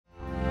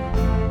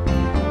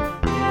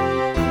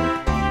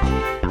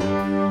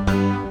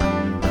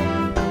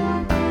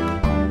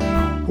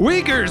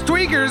Weakers,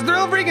 tweakers,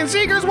 thrill freaking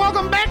seekers,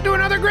 welcome back to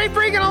another great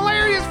freaking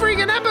hilarious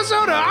freaking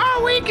episode of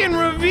Our Week in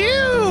Review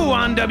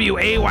on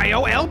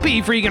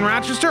WAYO-LP freaking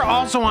Rochester,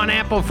 also on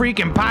Apple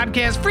freaking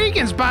Podcast,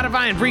 freaking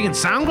Spotify, and freaking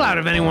SoundCloud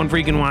if anyone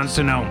freaking wants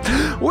to know.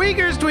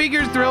 Weakers,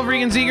 tweakers, thrill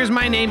freaking seekers,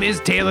 my name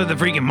is Taylor the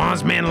freaking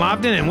Moss Man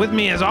Lofton, and with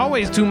me as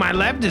always to my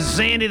left is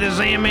Sandy the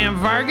Sandman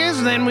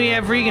Farkas, then we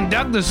have freaking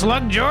Doug the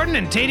Slug Jordan,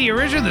 and Teddy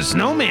Arisha the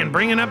Snowman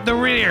bringing up the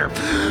rear.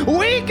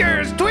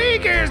 Weakers,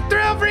 tweakers,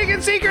 thrill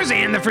freaking seekers,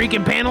 and the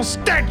freaking panel,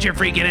 start your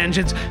freaking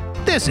engines.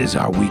 This is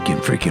Our Week in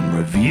freaking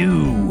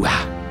Review.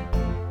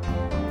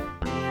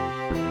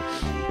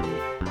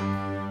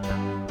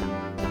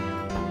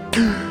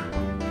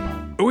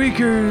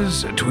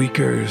 Weakers,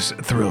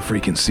 tweakers, thrill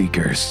freaking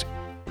seekers.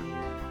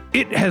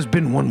 It has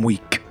been 1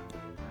 week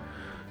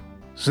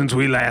since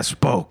we last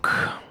spoke,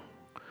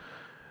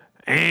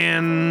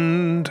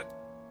 and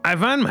I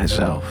find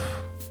myself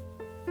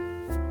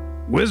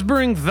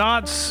whispering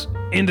thoughts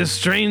into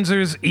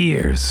strangers'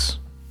 ears,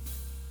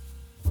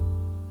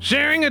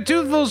 sharing a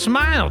toothful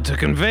smile to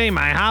convey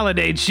my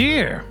holiday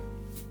cheer.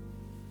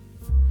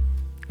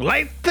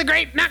 Like the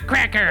great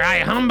nutcracker I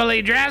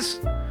humbly dress,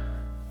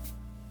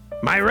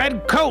 my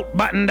red coat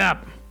buttoned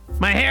up,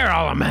 my hair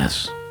all a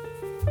mess.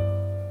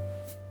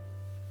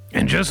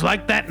 And just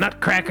like that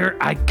nutcracker,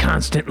 I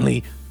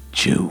constantly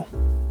chew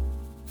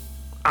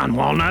on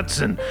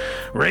walnuts and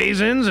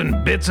raisins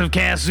and bits of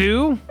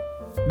cashew.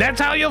 That's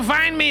how you'll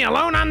find me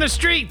alone on the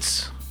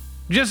streets,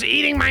 just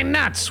eating my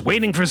nuts,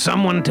 waiting for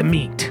someone to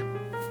meet.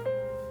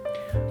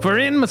 For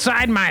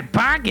inside my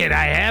pocket,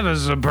 I have a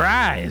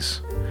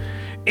surprise.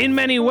 In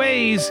many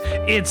ways,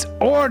 it's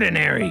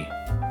ordinary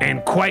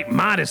and quite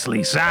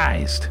modestly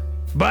sized.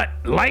 But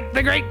like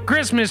the great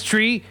Christmas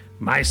tree,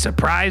 my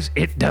surprise,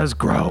 it does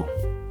grow.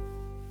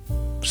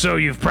 So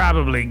you've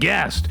probably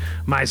guessed,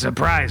 my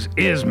surprise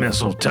is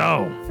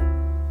mistletoe.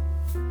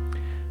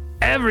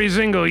 Every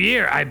single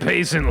year, I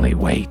patiently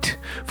wait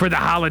for the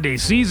holiday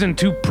season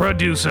to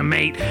produce a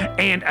mate,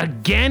 and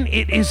again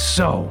it is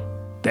so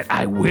that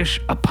I wish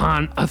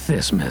upon a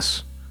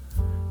Thismus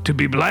to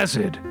be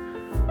blessed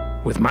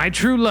with my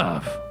true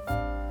love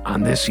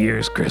on this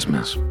year's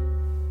Christmas.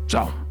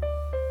 So,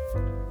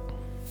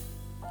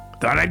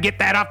 thought I'd get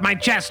that off my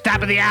chest,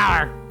 top of the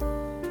hour.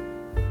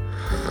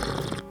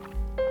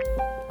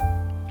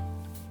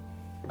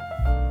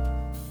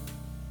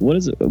 What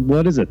is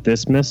a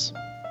Thismus?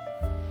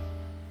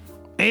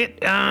 It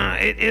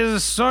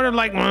is sort of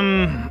like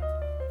when,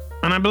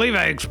 and I believe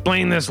I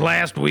explained this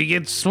last week,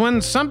 it's when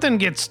something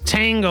gets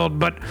tangled,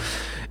 but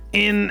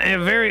in a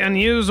very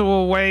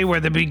unusual way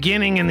where the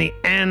beginning and the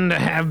end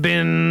have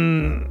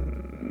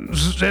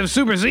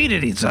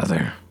superseded each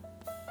other.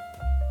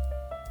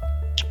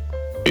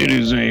 It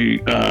is a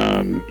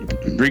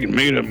freaking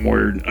made-up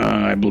word,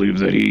 I believe,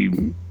 that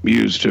he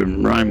used to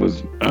rhyme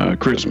with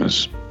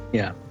Christmas.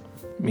 Yeah.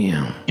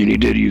 Yeah. And he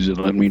did use it.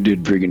 We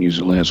did freaking use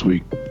it last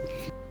week.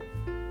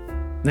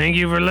 Thank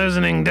you for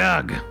listening,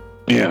 Doug.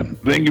 Yeah,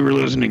 thank you for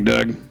listening,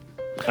 Doug.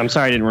 I'm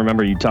sorry I didn't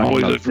remember you talking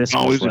about Thismus.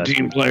 Always a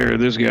team player,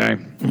 this guy.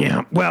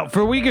 Yeah, well,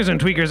 for weakers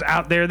and tweakers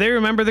out there, they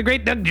remember the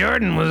great Doug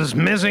Jordan was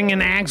missing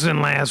in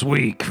action last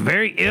week.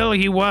 Very ill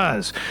he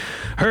was.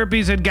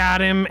 Herpes had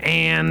got him,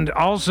 and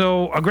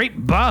also a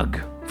great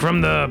bug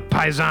from the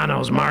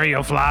Paisanos,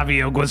 Mario,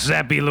 Flavio,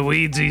 Giuseppe,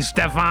 Luigi,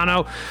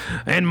 Stefano,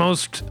 and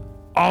most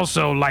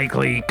also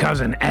likely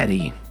cousin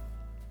Eddie.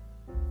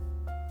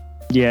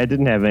 Yeah, it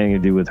didn't have anything to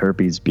do with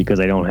herpes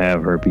because I don't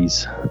have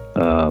herpes,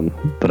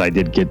 but I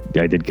did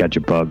catch a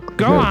bug.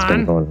 Go on.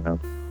 Been going around.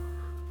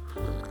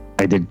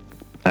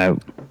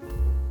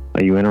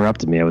 You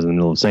interrupted me. I was in the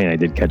middle of saying I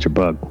did catch a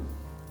bug.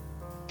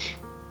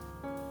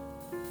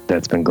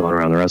 That's been going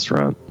around the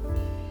restaurant.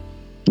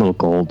 A little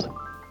cold,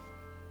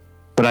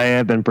 but I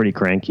have been pretty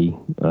cranky.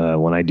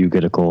 When I do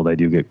get a cold, I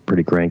do get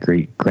pretty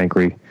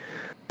cranky.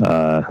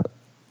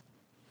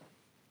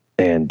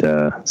 And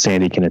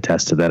Sandy can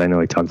attest to that. I know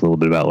I talked a little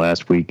bit about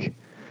last week,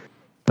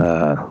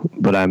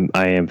 but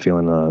I am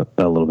feeling a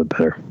little bit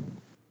better.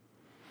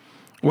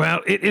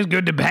 Well, it is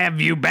good to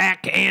have you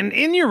back, and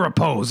in your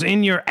repose,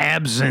 in your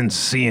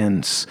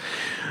absence,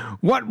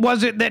 what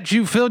was it that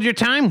you filled your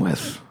time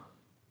with?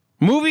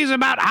 Movies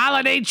about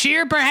holiday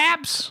cheer,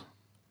 perhaps?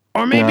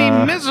 Or maybe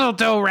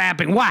mistletoe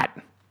wrapping? What?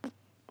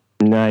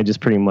 No, I just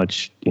pretty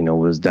much,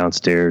 was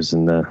downstairs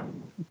and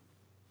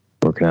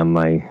working on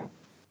my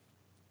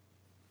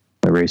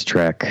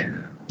racetrack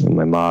and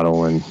my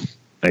model, and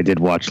I did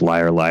watch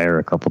Liar Liar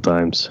a couple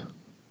times.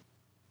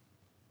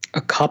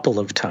 A couple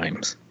of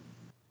times?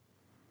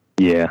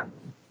 Yeah.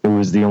 It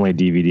was the only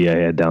DVD I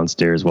had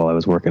downstairs while I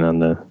was working on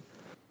the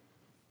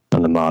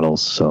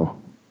models, so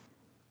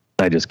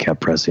I just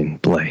kept pressing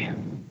play.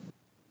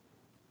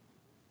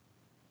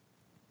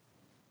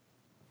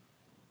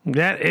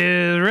 That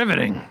is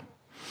riveting.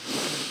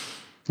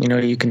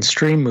 You can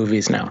stream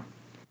movies now.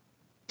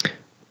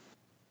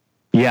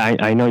 Yeah,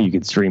 I know you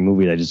can stream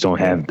movies. I just don't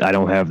have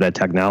that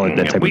technology,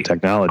 that type of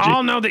technology.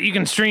 All know that you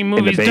can stream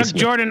movies. Doug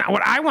Jordan,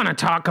 what I want to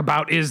talk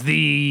about is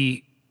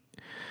the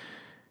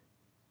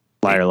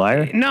Liar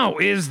Liar? No,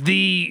 is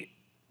the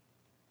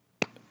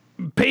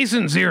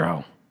Patient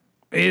Zero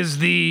is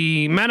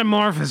the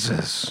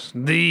metamorphosis,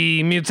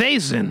 the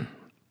mutation,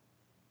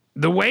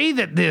 the way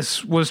that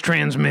this was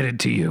transmitted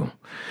to you.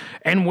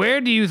 And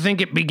where do you think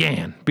it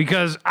began?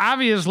 Because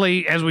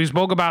obviously, as we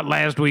spoke about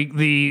last week,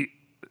 the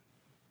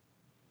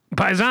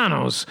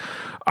Paisanos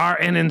are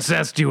an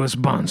incestuous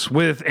bunch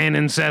with an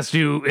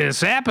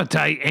incestuous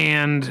appetite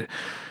and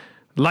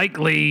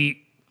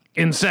likely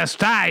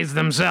incestize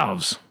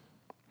themselves.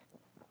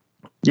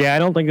 Yeah, I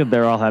don't think that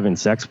they're all having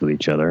sex with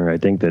each other. I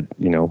think that,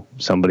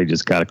 somebody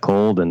just got a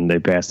cold and they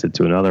passed it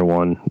to another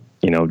one,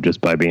 just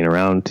by being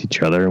around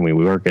each other. And we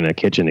work in a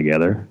kitchen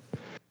together,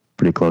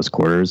 pretty close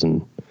quarters.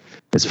 And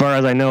as far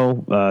as I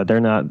know, they're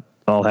not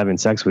all having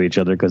sex with each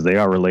other because they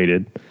are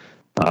related.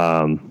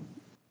 But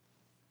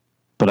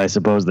I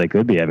suppose they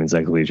could be having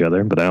sex with each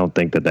other, but I don't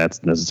think that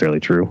that's necessarily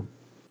true.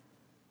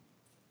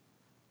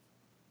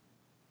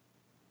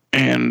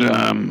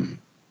 And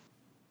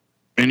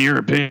in your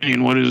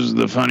opinion, what is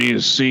the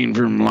funniest scene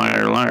from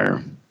Liar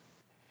Liar?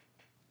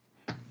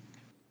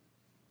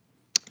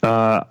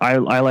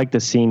 I like the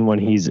scene when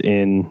he's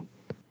in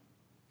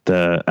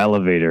the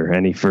elevator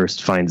and he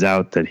first finds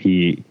out that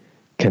he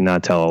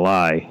cannot tell a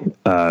lie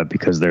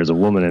because there's a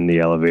woman in the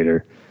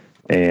elevator,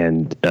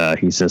 and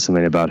he says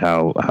something about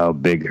how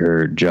big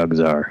her jugs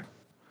are.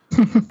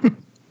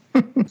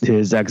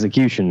 His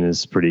execution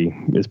is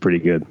pretty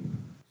good.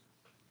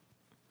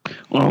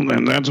 Well,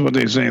 then that's what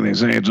they say. They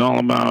say it's all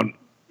about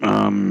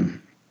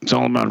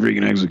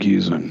freaking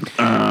execution.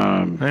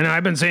 I know.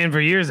 I've been saying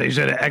for years they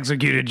should have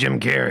executed Jim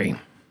Carrey.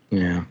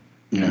 Yeah.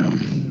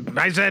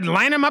 I said,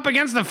 line him up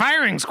against the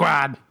firing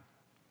squad.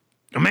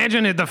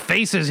 Imagine the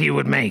faces he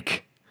would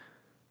make.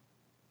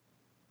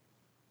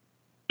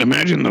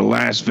 Imagine the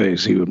last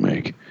face he would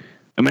make.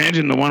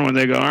 Imagine the one when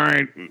they go, all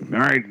right,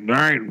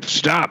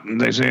 stop. And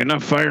they say,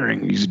 enough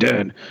firing. He's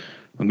dead.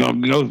 Go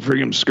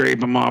freaking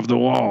scrape him off the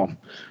wall.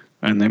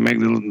 And they make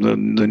the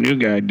new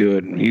guy do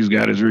it. And he's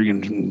got his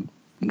freaking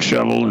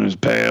shovel and his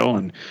pail.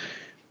 And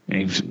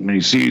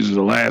he sees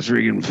the last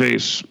freaking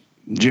face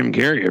Jim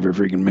Carrey ever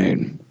freaking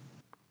made.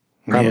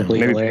 Probably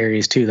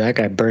hilarious, too. That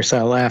guy bursts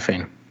out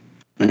laughing.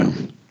 Yeah.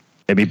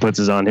 Maybe he puts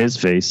it on his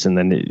face, and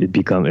then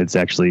it's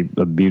actually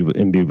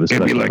imbued with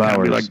special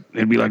powers.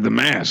 It'd be like The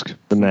Mask.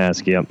 The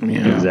Mask, yep.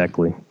 Yeah.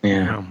 Exactly.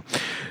 Yeah.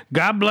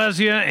 God bless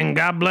you, and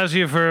God bless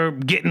you for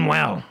getting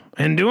well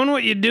and doing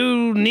what you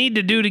need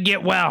to do to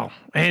get well.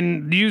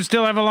 And you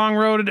still have a long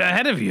road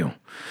ahead of you,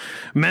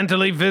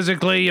 mentally,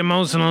 physically,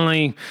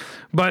 emotionally,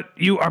 but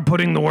you are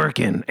putting the work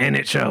in, and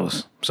it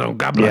shows. So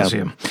God bless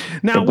you.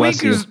 Now,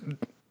 Weakers...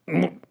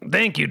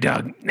 Thank you,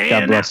 Doug.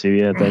 God bless you.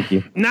 Yeah, thank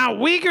you. Now,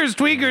 Weakers,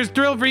 Tweakers,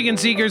 Thrill Freaking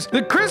Seekers,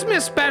 the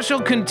Christmas special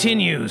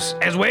continues.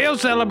 As Wayo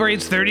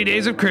celebrates 30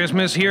 days of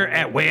Christmas here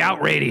at Way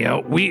Out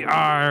Radio, we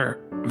are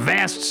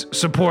vast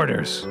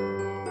supporters.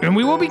 And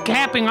we will be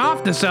capping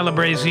off the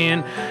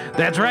celebration,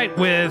 that's right,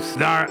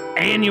 with our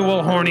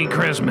annual Horny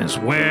Christmas,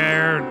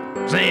 where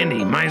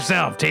Sandy,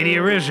 myself, Tadia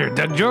Risher,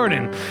 Doug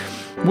Jordan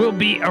will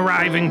be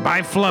arriving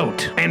by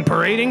float and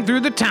parading through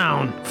the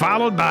town,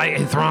 followed by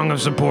a throng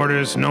of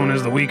supporters known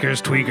as the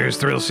Weakers, Tweakers,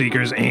 Thrill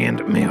Seekers, and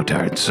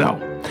Mayotards. So,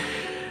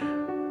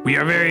 we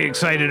are very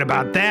excited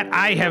about that.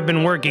 I have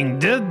been working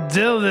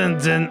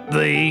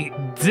diligently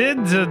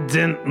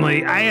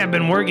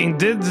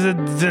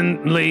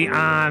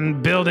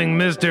on building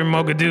Mr.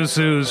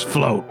 Mogadishu's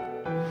float.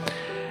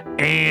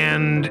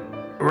 And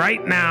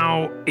right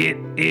now, it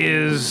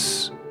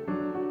is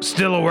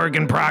still a work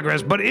in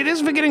progress, but it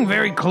is getting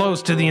very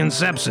close to the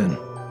inception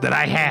that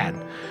I had.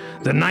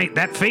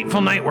 That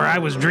fateful night where I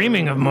was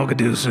dreaming of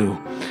Mogadishu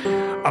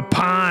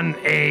upon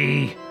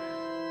a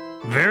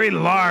very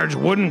large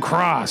wooden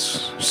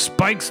cross,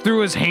 spikes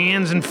through his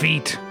hands and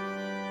feet,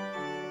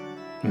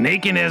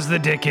 naked as the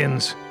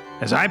Dickens,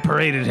 as I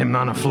paraded him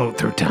on a float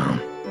through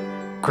town.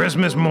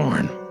 Christmas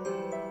morn.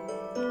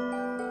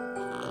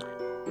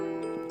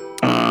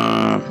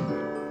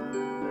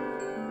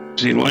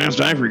 See, last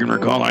I freaking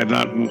recall, I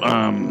thought,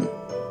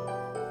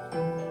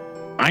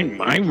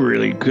 I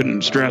really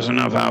couldn't stress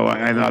enough how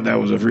I thought that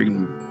was a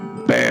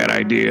freaking bad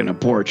idea and a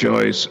poor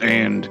choice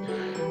and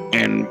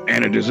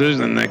a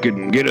decision that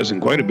could get us in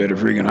quite a bit of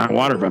freaking hot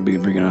water, if I'm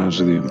being freaking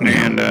honest with you.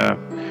 And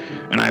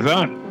I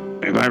thought,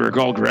 if I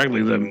recall correctly,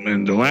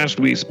 in the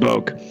last we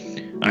spoke,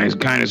 I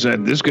kind of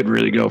said, this could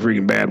really go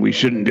freaking bad. We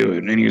shouldn't do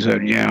it. And you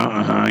said,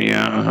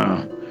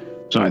 yeah.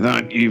 So I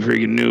thought you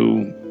freaking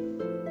knew.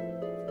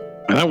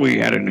 I thought we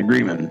had an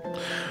agreement.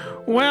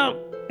 Well,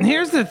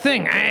 here's the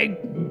thing. I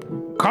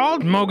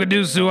called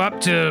Mogadishu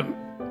up to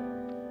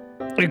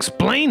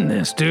explain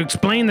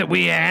that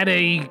we had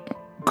a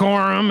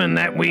quorum and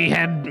that we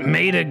had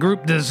made a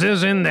group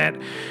decision that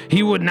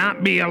he would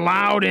not be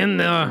allowed in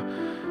the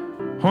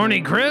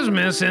Horny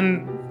Christmas.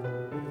 And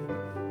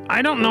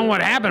I don't know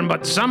what happened,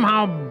 but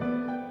somehow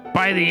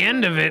by the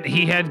end of it,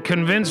 he had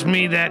convinced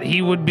me that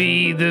he would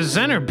be the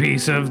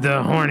centerpiece of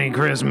the Horny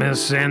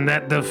Christmas and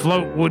that the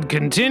float would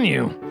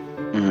continue.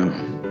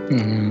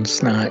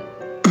 It's not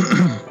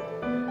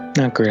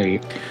not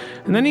great.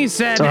 And then he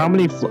said... So how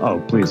many...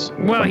 please.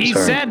 Well, he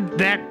said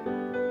that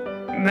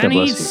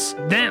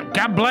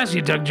God bless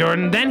you, Doug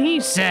Jordan. Then he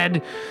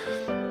said,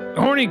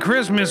 Horny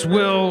Christmas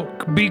will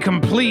be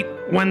complete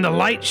when the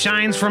light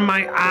shines from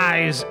my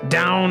eyes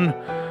down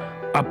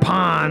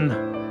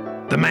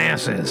upon the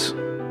masses.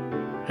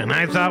 And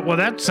I thought, well,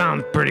 that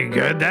sounds pretty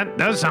good. That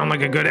does sound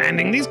like a good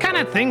ending. These kind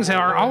of things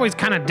are always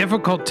kind of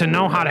difficult to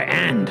know how to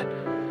end.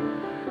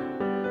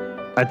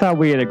 I thought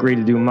we had agreed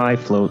to do my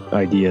float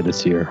idea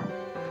this year,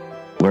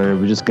 where it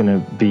was just going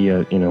to be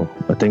a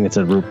thing that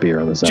said root beer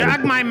on the side.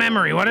 Jog my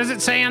memory. What does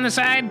it say on the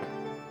side?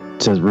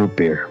 It says root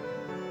beer.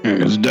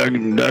 Because Doug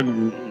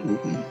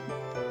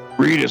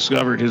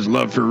rediscovered his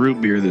love for root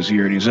beer this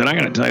year, and he said, I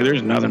got to tell you,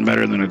 there's nothing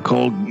better than a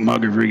cold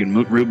mug of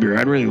freaking root beer.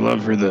 I'd really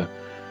love for the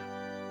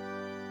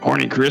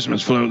Horny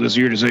Christmas float this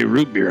year to say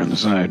root beer on the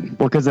side.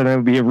 Well, because then it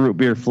would be a root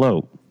beer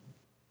float.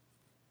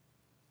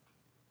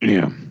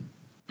 Yeah.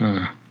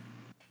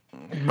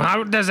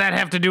 How does that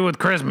have to do with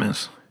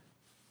Christmas?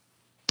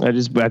 I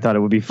thought it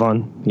would be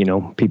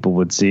fun. People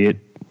would see it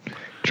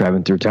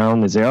driving through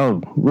town. They'd say,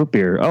 oh, root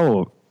beer.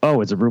 Oh,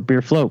 it's a root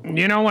beer float.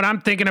 You know what I'm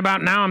thinking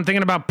about now? I'm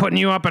thinking about putting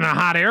you up in a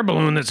hot air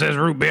balloon that says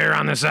root beer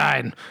on the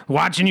side,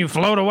 watching you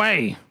float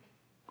away.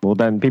 Well,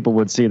 then people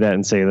would see that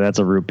and say that's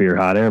a root beer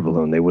hot air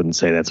balloon. They wouldn't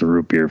say that's a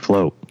root beer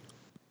float.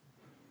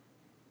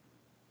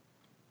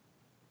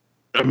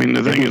 I mean,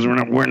 the thing is,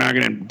 we're not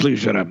going to. Please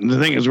shut up. The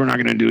thing is, we're not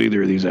going to do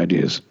either of these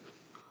ideas.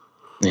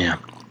 Yeah.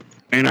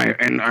 And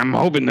I'm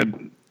hoping that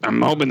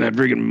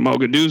freaking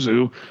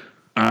Mogadoozu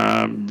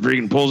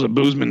freaking pulls a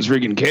Boozman's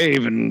freaking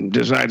cave and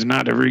decides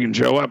not to freaking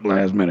show up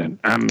last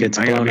minute. Gets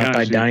blown up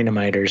by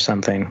dynamite or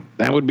something.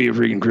 That would be a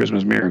freaking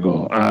Christmas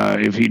miracle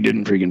if he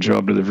didn't freaking show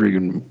up to the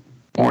freaking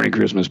Horny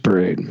Christmas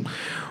parade.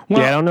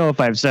 Well, yeah, I don't know if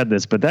I've said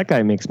this, but that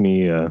guy makes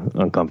me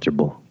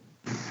uncomfortable.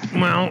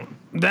 Well,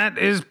 that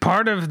is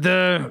part of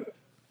the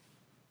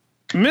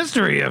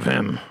mystery of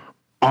him.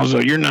 Also,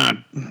 you're not.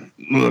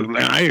 Look,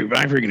 I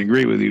freaking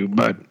agree with you,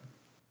 but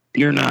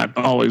you're not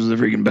always the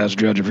freaking best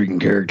judge of freaking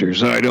character.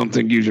 So I don't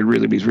think you should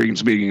really be freaking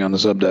speaking on the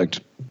subject.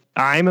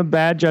 I'm a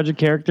bad judge of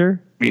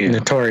character. Yeah.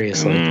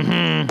 Notoriously.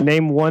 Mm-hmm.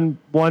 Name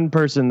one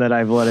person that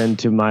I've let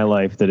into my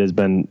life that has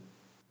been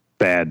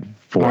bad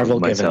for Marvel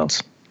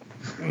myself.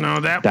 Givens. No,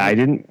 that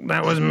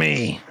was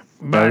me.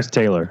 But, That was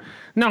Taylor.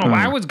 No,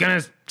 I was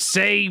gonna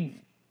say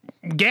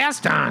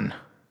Gaston.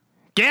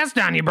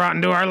 Gaston you brought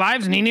into our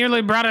lives, and he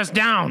nearly brought us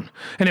down.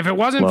 And if it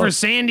wasn't for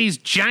Sandy's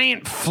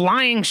giant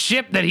flying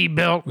ship that he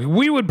built,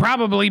 we would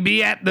probably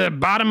be at the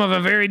bottom of a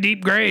very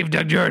deep grave,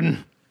 Doug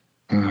Jordan.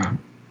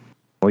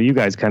 Well, you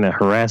guys kind of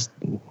harassed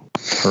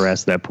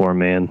that poor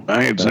man.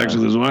 I had sex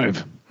with his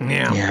wife.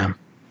 Yeah.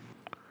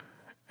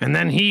 And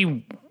then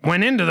he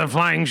went into the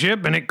flying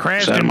ship, and it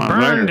crashed Set and him on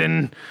burned, fire.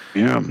 and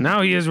Yeah.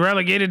 now he is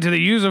relegated to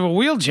the use of a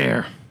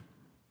wheelchair.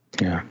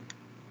 Yeah.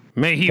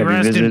 May he Have you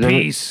rest in visited it?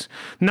 peace.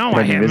 No,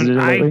 I Have you haven't. visited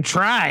it I lately?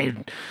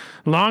 tried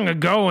long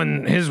ago,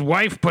 and his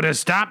wife put a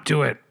stop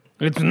to it.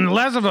 It's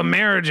less of a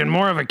marriage and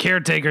more of a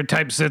caretaker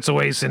type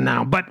situation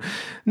now. But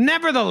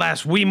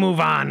nevertheless, we move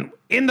on.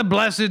 In the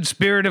blessed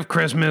spirit of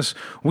Christmas,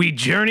 we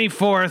journey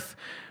forth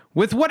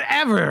with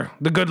whatever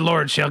the good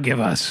Lord shall give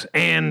us.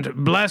 And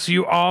bless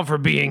you all for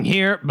being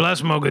here.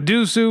 Bless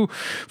Mogadoozu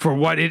for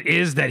what it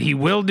is that he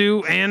will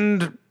do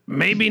and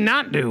maybe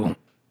not do.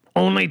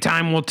 Only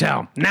time will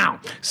tell. Now,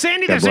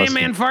 Sandy the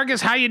Sandman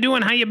Fargus, how you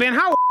doing? How you been?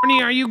 How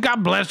horny are you?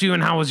 God bless you,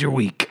 and how was your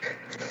week?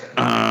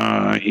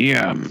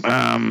 Yeah.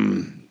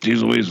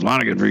 Geez Louise, a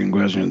lot of good freaking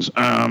questions.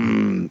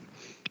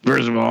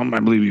 First of all, I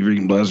believe you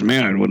freaking blessed me.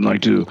 I would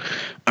like to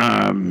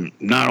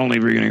not only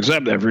freaking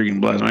accept that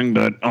freaking blessing,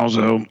 but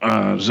also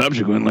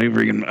subsequently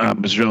freaking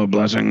bestow a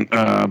blessing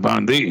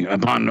upon thee,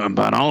 upon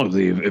all of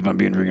thee, if I'm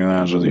being freaking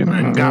honest with you.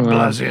 God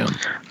bless you.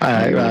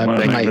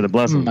 Thank you for the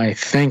blessing. My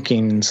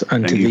thankings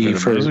unto thee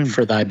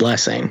for thy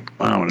blessing.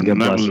 Wow,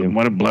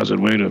 what a blessed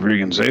way to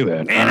freaking say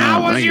that. And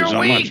how was thank you your so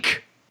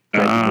week?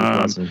 Thank you for the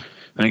blessing.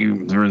 Thank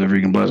you for the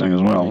freaking blessing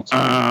as well.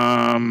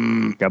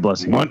 God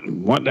bless you.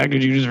 What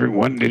did you just?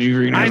 What did you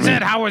freaking? I ask me?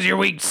 said, how was your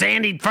week,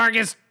 Sandy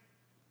Fargus?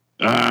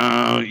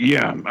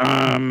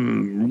 Yeah.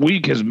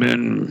 Week has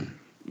been,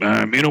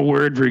 in a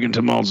word, freaking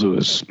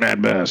tumultuous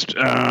at best.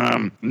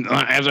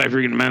 As I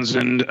freaking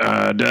mentioned,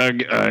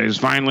 Doug is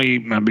finally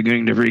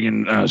beginning to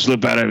freaking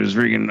slip out of his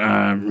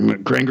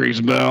freaking crank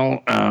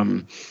spell,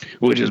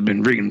 which has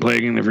been freaking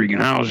plaguing the freaking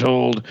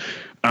household.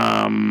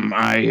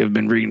 I have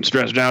been freaking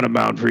stressed out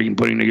about freaking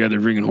putting together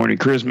freaking Horny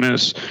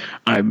Christmas.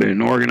 I've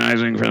been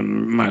organizing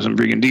some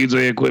freaking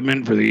DJ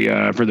equipment for the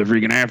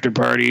freaking after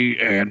party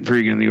at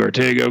freaking the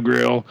Ortego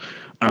Grill.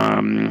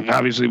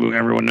 Obviously,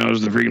 everyone knows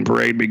the freaking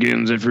parade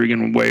begins at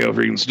freaking Wayo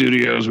freaking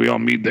Studios. We all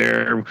meet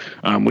there.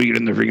 We get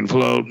in the freaking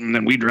float, and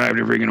then we drive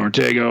to freaking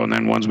Ortego. And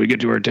then once we get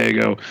to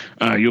Ortego,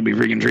 you'll be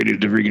freaking treated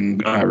to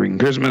freaking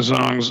Christmas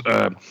songs.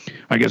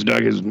 I guess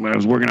Doug I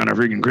was working on a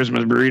freaking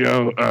Christmas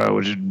burrito,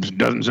 which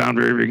doesn't sound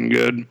very freaking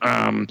good.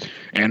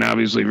 And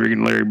obviously,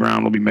 freaking Larry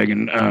Brown will be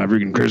making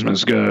freaking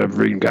Christmas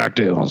freaking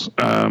cocktails.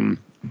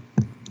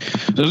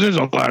 So there's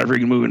a lot of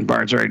freaking moving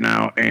parts right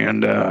now,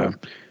 and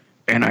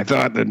And I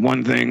thought that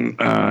one thing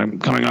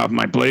coming off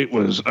my plate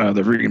was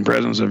the freaking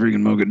presence of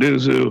freaking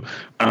Mogadishu.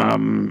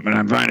 And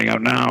I'm finding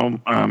out now,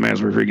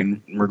 as we're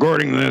freaking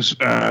recording this,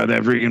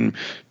 that freaking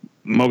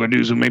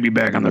Mogadishu may be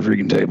back on the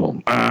freaking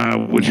table,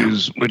 which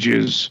is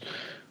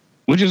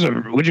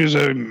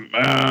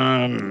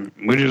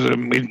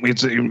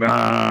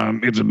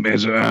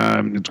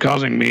it's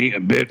causing me a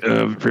bit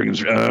of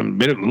freaking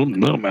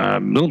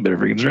little bit of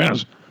freaking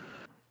stress.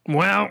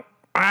 Well,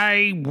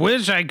 I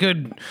wish I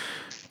could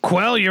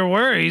quell your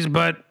worries,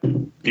 but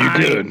You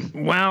could.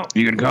 Well,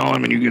 You could call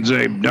him and you could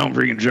say, "Don't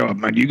freaking show up."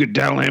 You could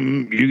tell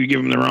him. You could give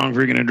him the wrong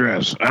freaking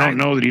address. I don't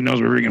know that he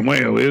knows where freaking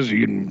Wayo is.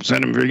 You can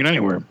send him freaking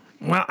anywhere.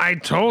 well, I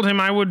told him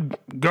I would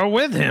go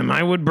with him.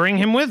 I would bring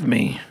him with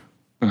me.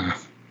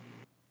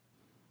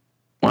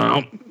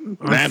 Well,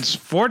 that's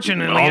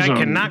Fortunately, also, I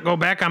cannot go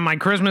back on my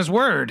Christmas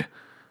word.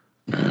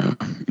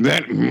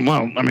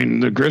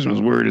 the Christmas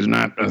word is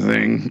not a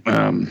thing,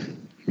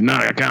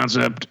 not a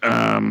concept,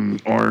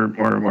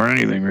 or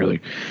anything really.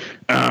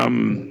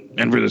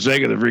 And for the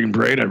sake of the freaking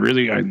parade,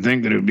 I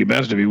think that it would be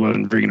best if he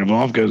wasn't freaking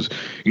involved, because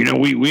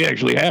we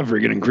actually have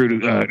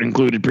freaking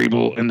included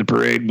people in the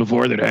parade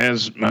before that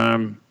has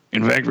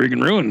in fact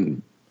freaking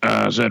ruined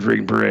said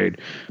freaking parade.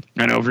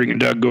 I know freaking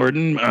Doug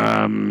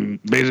Gordon,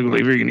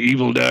 basically freaking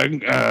evil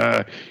Doug,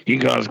 he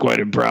caused quite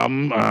a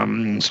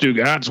problem. Stu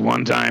Gotts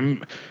one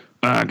time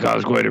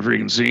caused quite a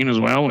freaking scene as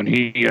well, and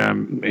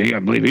I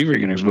believe he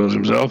freaking exposed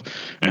himself.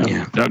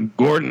 Doug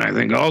Gordon, I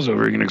think, also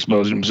freaking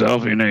exposed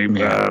himself in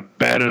a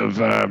bat of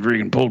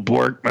freaking pulled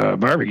pork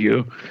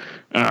barbecue.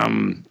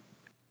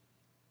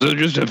 So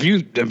just a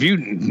few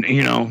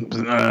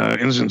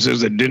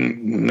instances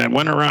that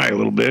went awry a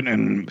little bit,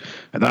 and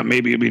I thought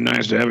maybe it'd be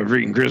nice to have a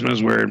freaking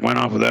Christmas where it went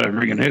off without a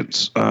freaking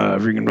hits,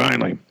 freaking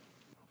finally.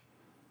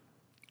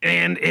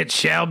 And it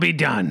shall be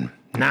done.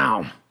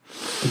 Now.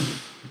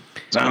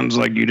 Sounds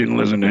like you didn't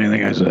listen to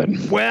anything I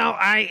said. Well,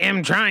 I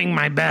am trying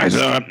my best.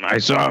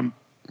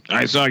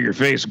 I saw your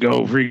face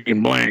go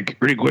freaking blank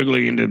pretty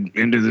quickly into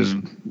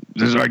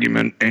this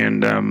argument,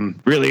 and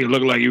really it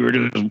looked like you were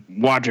just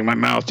watching my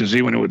mouth to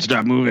see when it would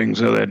stop moving,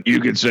 so that you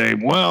could say,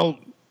 "Well,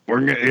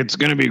 it's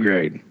going to be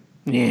great."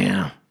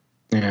 Yeah.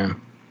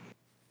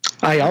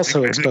 I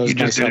also exposed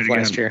myself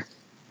last year.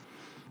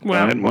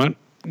 Well, what?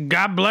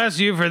 God bless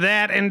you for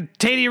that. And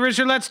Tady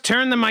Risher, let's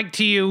turn the mic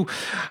to you.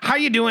 How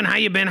you doing? How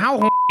you been? How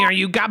horny are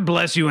you? God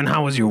bless you. And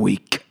how was your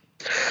week?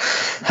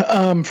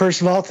 First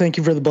of all, thank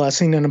you for the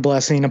blessing, and a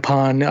blessing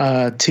upon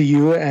to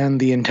you and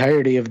the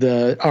entirety of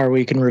the Our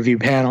Week in Review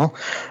panel.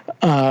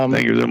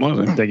 Thank you so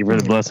much. Thank you for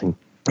the blessing.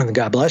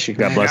 God bless you.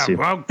 God bless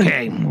you.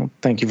 Okay. Well,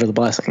 thank you for the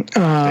blessing.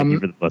 Thank you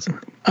for the blessing.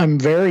 I'm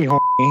very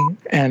horny,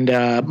 and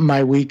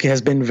my week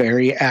has been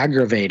very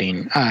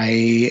aggravating.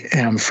 I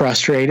am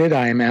frustrated.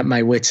 I am at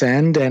my wit's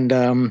end, and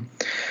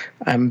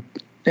I'm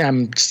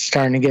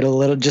starting to get a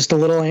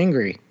little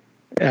angry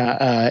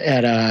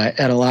at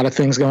a lot of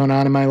things going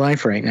on in my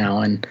life right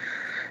now. And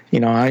you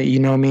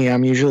know me,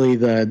 I'm usually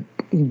the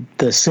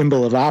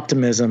symbol of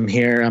optimism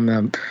here.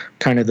 I'm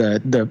kind of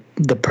the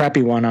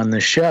preppy one on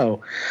this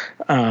show.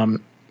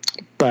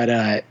 But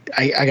I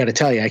got to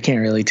tell you, I can't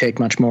really take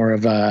much more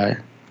of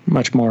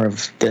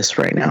this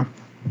right now.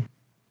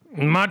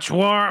 Much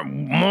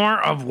more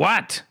of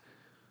what?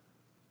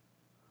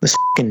 This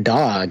fucking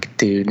dog,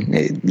 dude.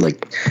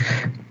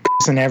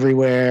 And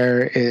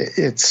everywhere.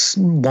 It's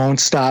won't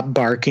stop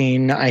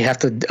barking. I have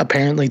to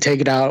apparently take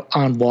it out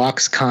on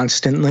walks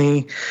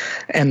constantly.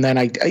 And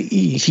then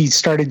he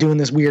started doing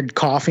this weird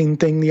coughing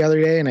thing the other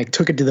day, and I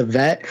took it to the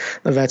vet.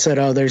 The vet said,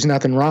 "Oh, there's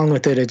nothing wrong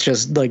with it. It's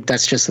just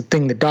that's just a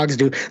thing that dogs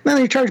do." And then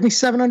they charged me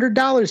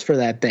 $700 for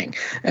that thing.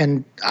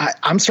 And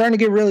I'm starting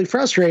to get really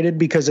frustrated,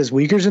 because as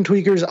Weakers and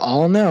Tweakers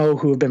all know,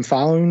 who have been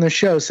following the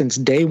show since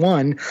day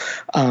one,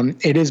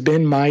 it has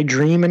been my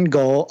dream and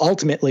goal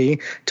ultimately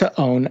to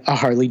own a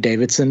Harley Davidson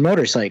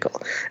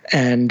motorcycle.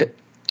 And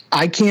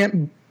I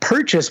can't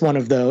purchase one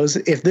of those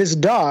if this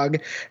dog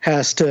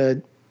has to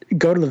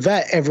go to the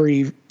vet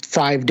every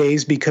 5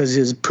 days because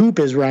his poop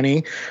is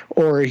runny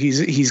or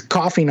he's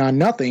coughing on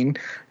nothing,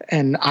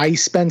 and I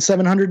spend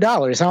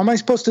 $700. How am I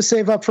supposed to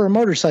save up for a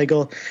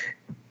motorcycle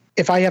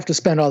if I have to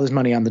spend all this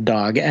money on the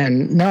dog?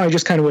 And now I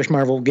just kind of wish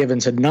Marvel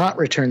Givens had not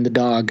returned the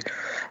dog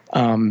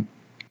and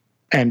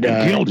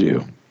killed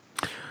you.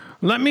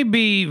 Let me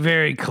be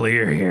very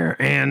clear here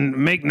and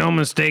make no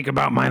mistake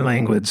about my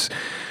language.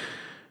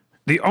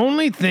 The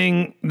only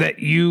thing that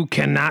you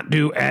cannot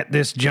do at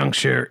this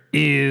juncture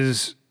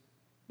is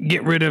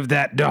get rid of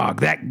that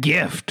dog, that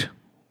gift,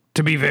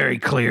 to be very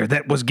clear,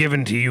 that was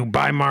given to you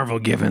by Marvel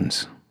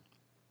Givens,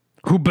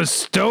 who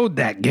bestowed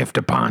that gift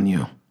upon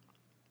you.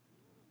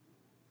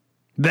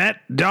 That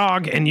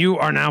dog and you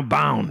are now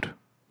bound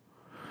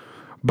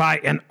by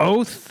an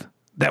oath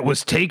that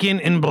was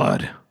taken in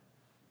blood.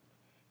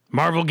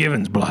 Marvel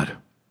Givens' blood.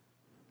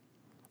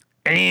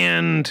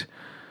 And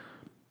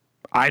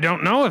I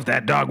don't know if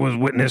that dog was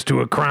witness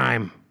to a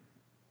crime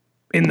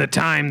in the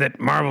time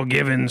that Marvel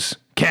Givens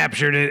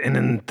captured it and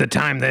in the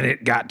time that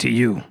it got to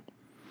you.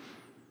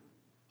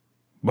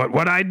 But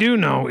what I do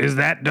know is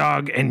that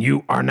dog and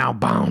you are now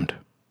bound.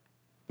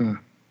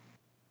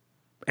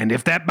 And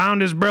if that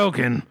bond is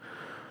broken,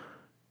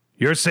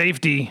 your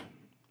safety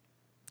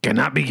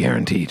cannot be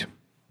guaranteed.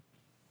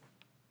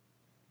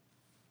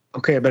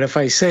 Okay, but if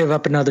I save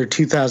up another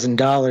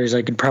 $2,000,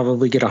 I could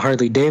probably get a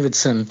Harley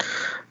Davidson.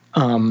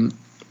 And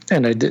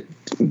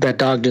that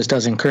dog just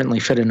doesn't currently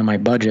fit into my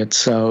budget.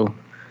 So,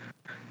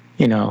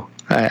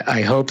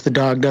 I hope the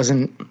dog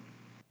doesn't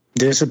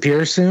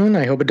disappear soon.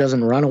 I hope it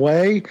doesn't run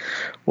away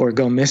or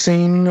go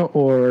missing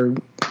or,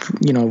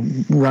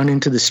 run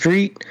into the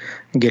street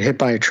and get hit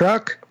by a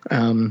truck.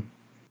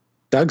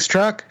 Doug's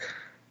truck,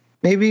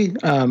 maybe.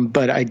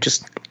 But I'm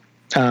just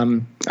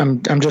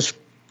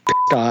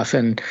pissed off,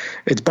 and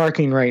it's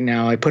barking right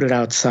now. I put it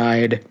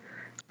outside.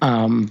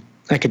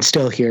 I can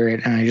still hear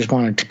it, and I just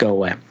want it to go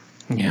away.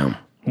 Yeah.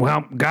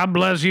 Well, God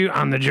bless you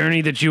on the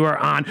journey that you are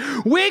on.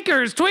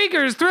 Weakers,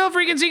 tweakers, thrill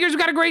freaking seekers, we've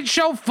got a great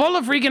show full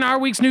of freaking our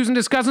week's news and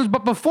discussions.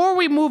 But before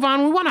we move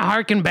on, we want to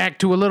harken back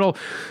to a little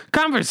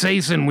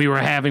conversation we were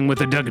having with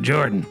the Doug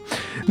Jordan.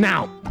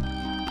 Now,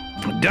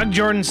 Doug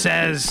Jordan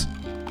says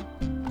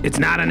it's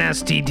not an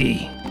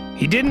STD.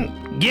 He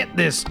didn't get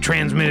this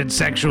transmitted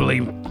sexually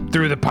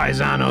through the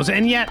paisanos,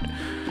 and yet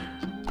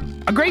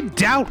a great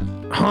doubt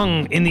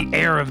hung in the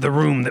air of the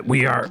room that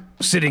we are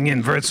sitting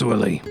in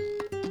virtually.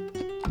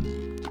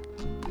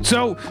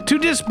 So, to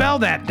dispel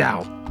that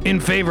doubt in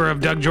favor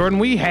of Doug Jordan,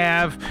 we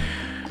have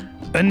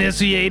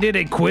initiated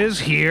a quiz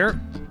here,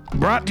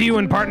 brought to you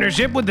in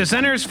partnership with the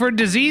Centers for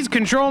Disease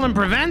Control and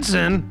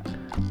Prevention,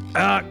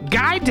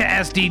 guide to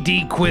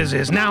STD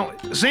quizzes. Now,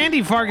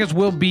 Sandy Farkas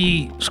will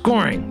be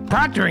scoring,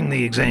 proctoring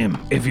the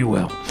exam, if you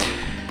will.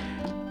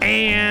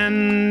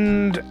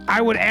 And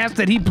I would ask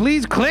that he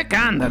please click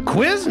on the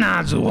quiz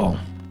nodule.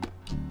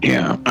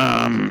 Yeah.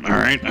 All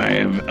right. I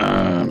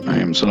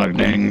am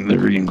selecting the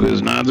freaking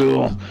quiz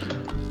nodule.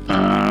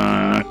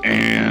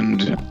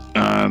 And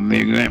the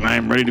exam. I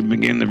am ready to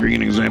begin the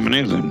freaking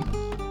examination.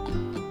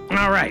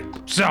 All right.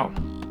 So,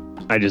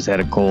 I just had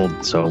a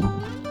cold, so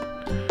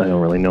I don't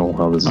really know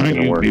how this is going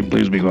to work.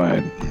 Please be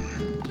quiet.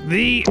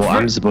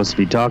 I'm supposed to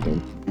be talking.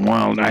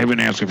 Well, I haven't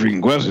asked a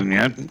freaking question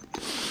yet.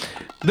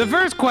 The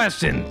first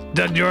question,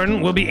 Doug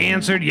Jordan, will be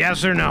answered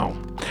yes or no.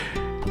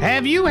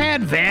 Have you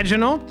had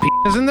vaginal,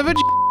 penis in the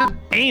vagina,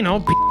 anal,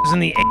 penis in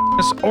the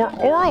anus, or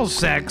oral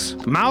sex,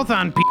 mouth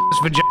on penis,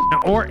 vagina,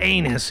 or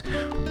anus,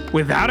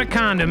 without a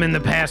condom in the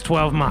past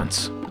 12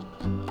 months?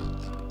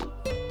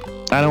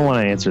 I don't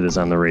want to answer this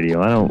on the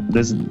radio.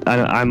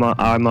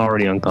 I'm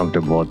already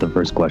uncomfortable at the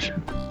first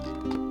question.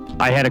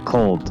 I had a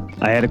cold.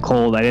 I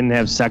didn't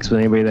have sex with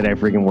anybody that I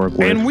freaking work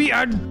with. And we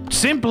are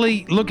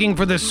simply looking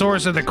for the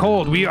source of the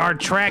cold. We are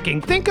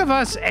tracking. Think of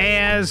us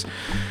as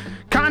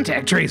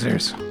contact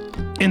tracers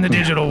in the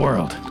digital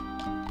world.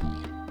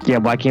 Yeah,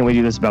 why can't we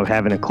do this about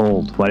having a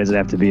cold? Why does it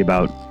have to be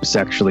about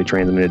sexually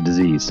transmitted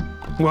disease?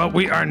 Well,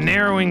 we are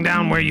narrowing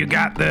down where you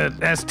got the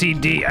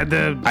STD.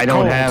 I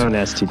don't have an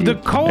STD. The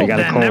cold,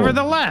 then,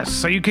 nevertheless.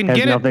 So you can get it.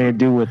 It has nothing to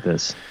do with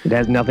this. It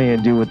has nothing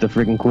to do with the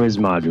freaking quiz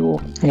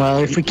module. Well,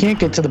 if we can't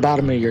get to the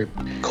bottom of your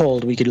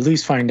cold, we could at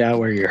least find out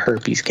where your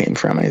herpes came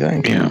from, I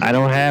think. Yeah. I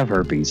don't have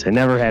herpes. I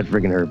never had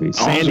freaking herpes.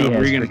 Sandy has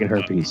freaking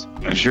herpes.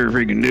 I sure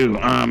freaking do.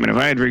 And if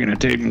I had freaking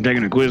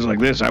taken a quiz like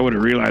this, I would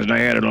have realized I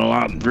had it a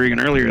lot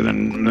freaking earlier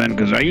than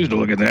because I used to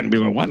look at that and be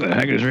like, what the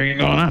heck is freaking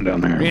going on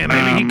down there? Yeah,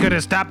 maybe he could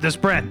have stopped the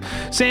spread.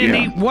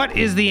 Sandy, what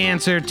is the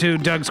answer to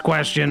Doug's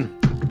question?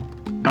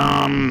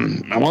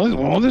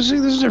 Well, this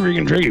is a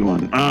freaking tricky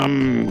one.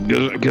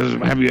 Because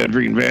have you had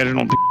freaking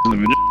vaginal, penis in the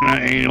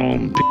vagina, anal,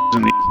 penis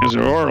in the anus,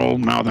 or oral,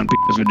 mouth on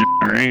penis, vagina,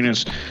 or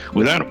anus?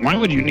 Why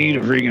would you need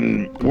a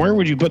freaking, where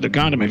would you put the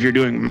condom if you're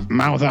doing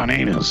mouth on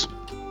anus?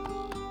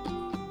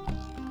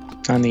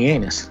 On the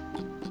anus.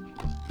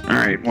 All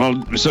right.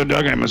 Well, so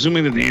Doug, I'm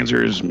assuming that the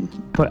answer is.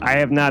 I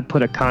have not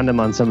put a condom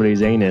on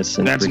somebody's anus.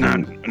 That's good.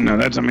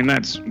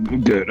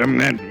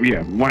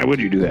 Why would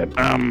you do that?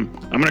 I'm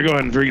gonna go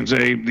ahead and freaking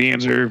say the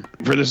answer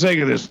for the sake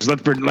of this.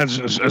 Let's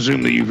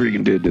assume that you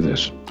freaking did do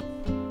this.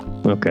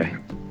 Okay.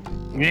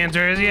 The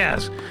answer is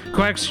yes.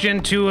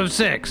 Question 2 of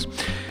 6.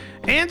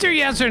 Answer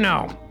yes or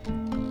no,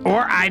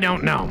 or I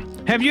don't know.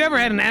 Have you ever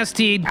had an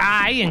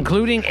STI,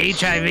 including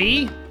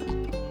HIV?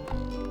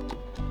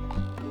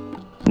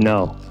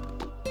 No.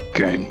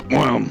 Okay,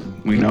 well,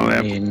 we know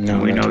that. We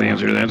know the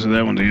answer to that, so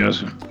that one's a yes.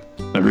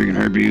 The freaking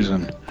herpes,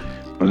 and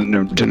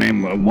to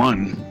name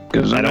one,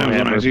 because I know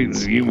when I see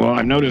you, well,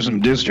 I noticed some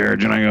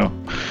discharge, and I go,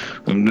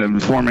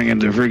 forming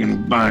into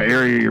freaking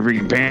area of your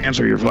freaking pants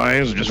or your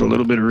flies, just a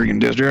little bit of freaking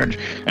discharge,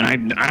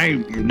 and I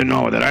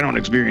know that I don't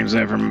experience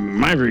that from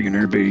my freaking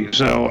herpes,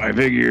 so I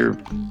figure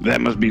that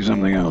must be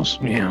something else.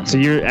 Yeah. So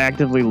you're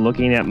actively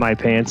looking at my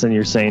pants and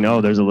you're saying, oh,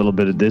 there's a little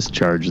bit of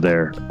discharge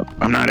there.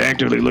 I'm not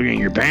actively looking at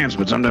your pants,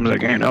 but sometimes I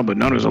can't help but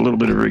notice a little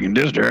bit of freaking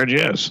discharge,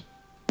 yes.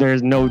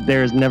 There's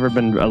never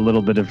been a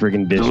little bit of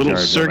freaking discharge. A little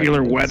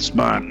circular wet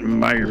spot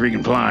by your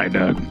freaking fly,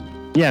 Doug.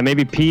 Yeah,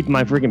 maybe peed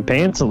my freaking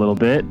pants a little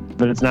bit,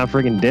 but it's not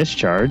freaking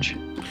discharge.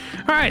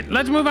 All right,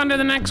 let's move on to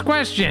the next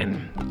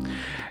question.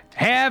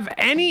 Have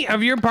any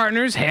of your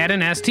partners had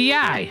an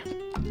STI?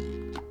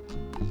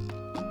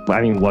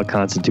 I mean, what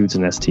constitutes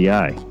an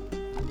STI?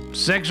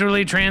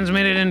 Sexually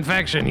transmitted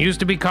infection. Used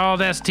to be called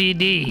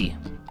STD.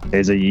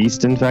 Is a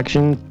yeast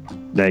infection?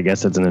 I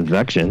guess it's an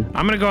infection.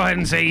 I'm going to go ahead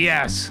and say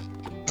yes.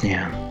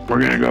 Yeah. We're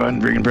going to go ahead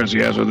and freaking press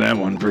yes with that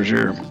one for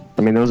sure.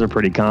 I mean, those are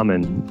pretty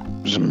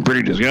common. Some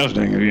pretty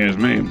disgusting, if you ask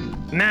me.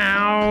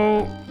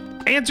 Now,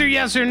 answer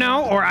yes or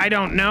no, or I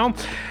don't know.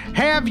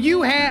 Have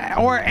you had,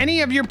 or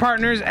any of your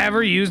partners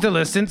ever used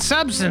illicit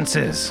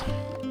substances?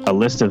 A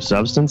list of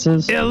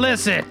substances?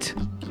 Illicit.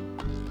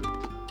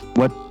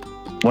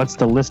 What's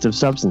the list of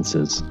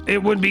substances?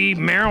 It would be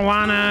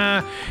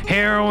marijuana,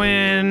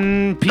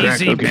 heroin,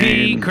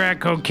 PCP,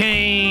 crack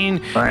cocaine,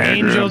 Viagra.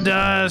 angel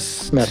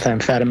dust.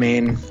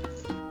 Methamphetamine.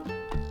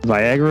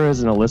 Viagra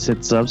is an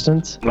illicit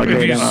substance?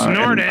 If you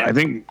snort and it. I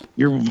think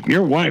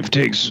your wife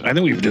takes, I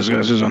think we've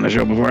discussed this on the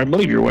show before, I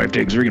believe your wife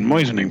takes freaking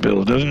moistening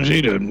pills, doesn't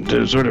she,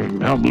 to sort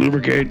of help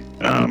lubricate?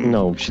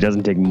 No, she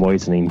doesn't take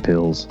moistening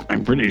pills.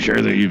 I'm pretty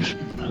sure that you've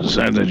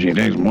said that she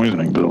takes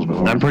moistening pills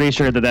before. I'm pretty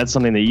sure that that's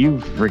something that you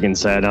freaking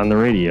said on the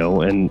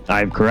radio, and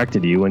I've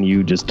corrected you, and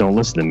you just don't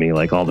listen to me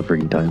like all the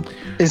freaking time.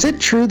 Is it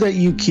true that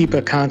you keep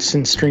a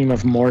constant stream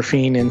of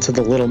morphine into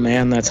the little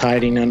man that's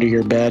hiding under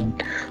your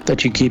bed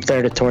that you keep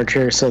there to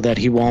torture so that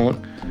he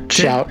won't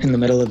shout in the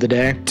middle of the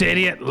day?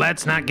 Idiot,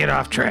 let's not get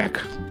off track.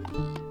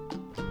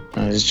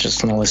 It's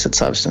just an illicit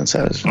substance.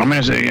 I'm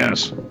going to say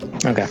yes.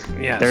 Okay.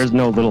 Yes. There's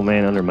no little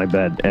man under my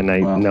bed, and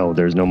no,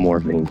 there's no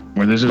morphine.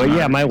 Well, this is But not-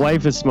 yeah, my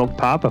wife has smoked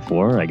pot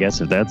before. I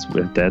guess if that's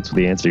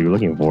the answer you're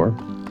looking for.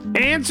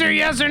 Answer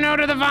yes or no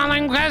to the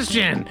following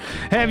question.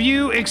 Have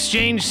you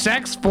exchanged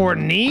sex for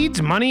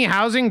needs, money,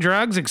 housing,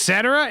 drugs,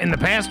 etc. in the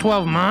past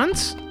 12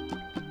 months?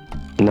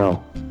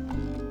 No.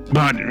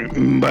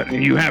 But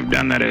you have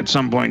done that at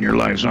some point in your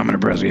life, so I'm going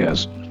to press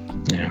yes.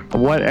 Yeah.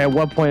 At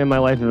what point in my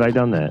life have I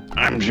done that?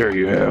 I'm sure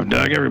you have,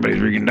 Doug.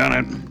 Everybody's freaking done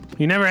it.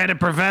 You never had a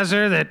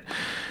professor that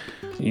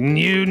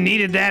you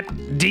needed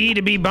that D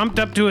to be bumped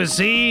up to a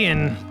C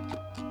and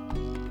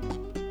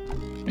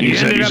you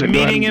ended up "Go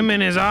meeting ahead." him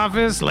in his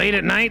office late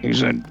at night? He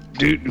said,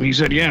 dude,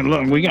 yeah,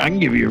 look, I can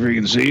give you a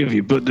freaking C if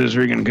you put this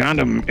freaking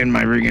condom in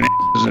my freaking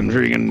ass and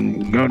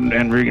freaking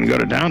go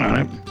to town on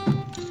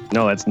it.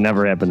 No, that's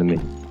never happened to me.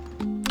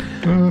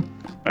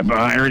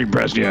 I already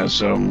pressed yes,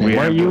 so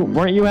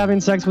Weren't you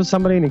having sex with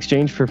somebody in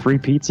exchange for free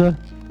pizza?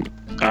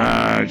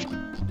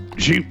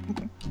 She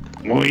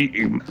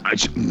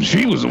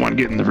was the one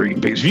getting the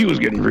freaking pizza. She was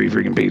getting free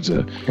freaking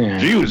pizza. Yeah.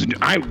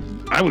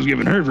 I was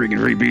giving her freaking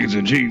free pizza,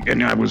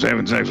 and I was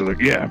having sex with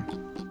her. Yeah,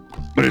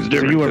 but it's So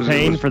different. you were 'cause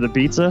paying for the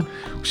pizza?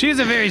 She's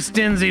a very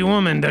stingy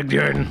woman, Doug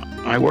Jordan.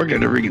 I worked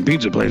at a freaking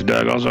pizza place,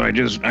 Doug. Also, I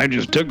just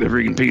took the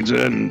freaking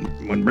pizza and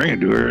would bring it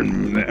to her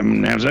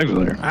and have sex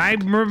with her. I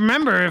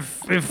remember,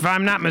 if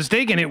I'm not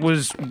mistaken, it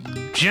was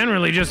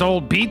generally just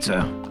old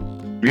pizza.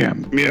 Yeah,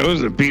 it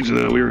was the pizza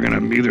that we were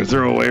gonna either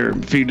throw away or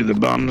feed to the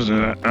bums.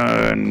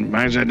 And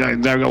I said, I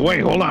go,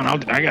 wait, hold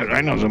on,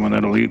 I know someone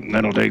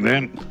that'll take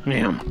that.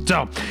 Yeah.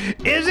 So,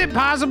 is it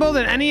possible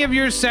that any of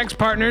your sex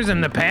partners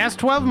in the past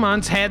 12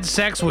 months had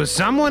sex with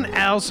someone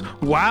else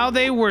while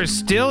they were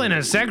still in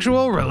a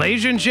sexual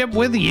relationship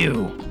with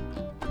you?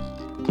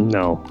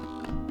 No.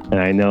 And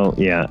I know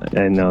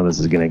this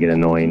is gonna get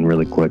annoying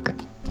really quick.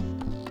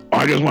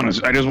 I just want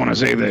to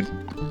say that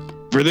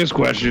for this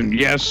question,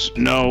 yes,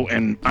 no,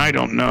 and I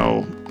don't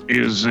know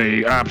is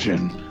a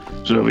option.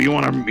 So if you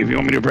want me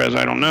to press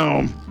I don't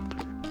know,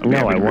 No,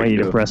 I want you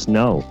to press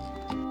no.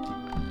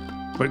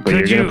 But But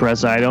you're could gonna you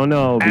press I don't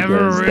know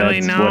ever because really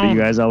that's know? what you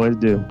guys always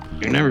do.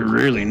 You never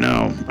really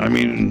know. I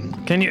mean,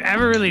 Can you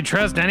ever really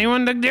trust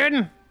anyone, Doug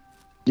Jordan?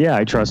 Yeah,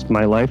 I trust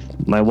my wife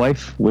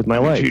with my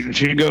life.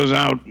 she goes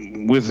out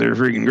with their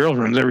freaking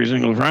girlfriends every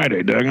single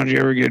Friday. Doug, don't you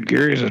ever get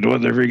curious as to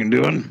what they're freaking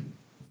doing?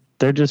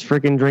 They're just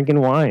freaking drinking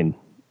wine.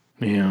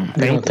 Yeah.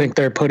 I don't think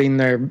they're putting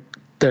their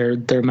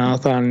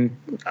mouth on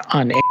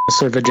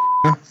anus or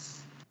vagina.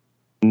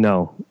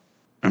 No.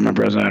 I'm not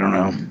pressing. I don't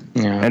know.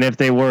 Yeah. And if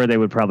they were, they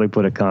would probably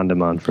put a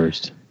condom on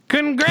first.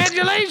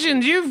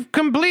 Congratulations, you've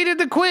completed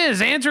the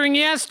quiz. Answering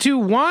yes to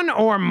one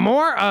or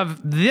more of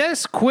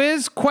this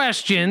quiz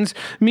questions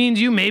means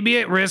you may be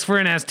at risk for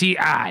an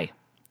STI.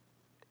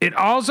 It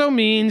also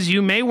means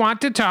you may want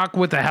to talk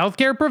with a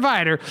healthcare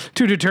provider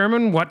to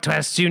determine what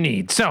tests you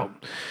need. So,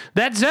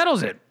 that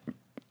settles it.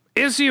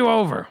 Issue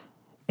over.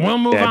 We'll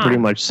move Yeah, on. I pretty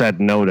much said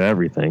no to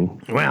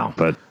everything. Well,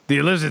 But the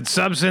illicit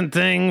substance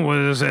thing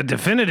was a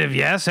definitive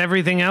yes.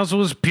 Everything else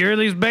was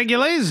purely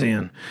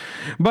speculation.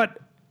 But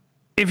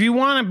if you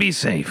want to be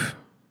safe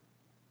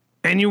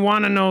and you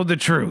want to know the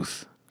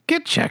truth,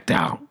 get checked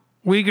out.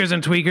 Weakers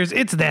and Tweakers,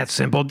 it's that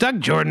simple. Doug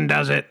Jordan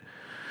does it.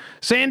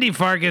 Sandy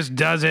Farkas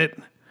does it.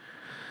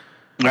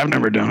 I've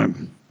never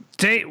done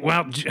it.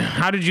 Well,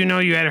 how did you know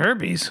you had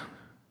herpes?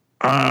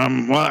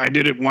 Well, I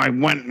did it. I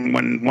went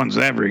once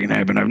that freaking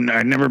happened.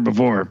 I'd never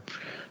before,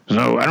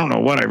 so I don't know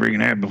what I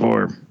freaking had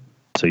before.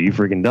 so you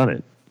freaking done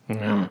it.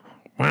 No.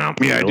 Well,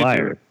 Yeah, I You're a did.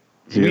 liar.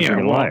 You're a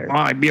freaking liar.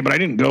 But I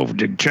didn't go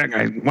to check.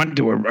 I went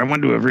to a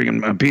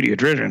freaking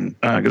pediatrician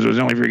because it was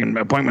the only freaking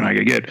appointment I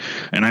could get.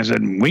 And I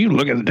said, "Will you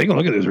take a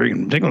look at this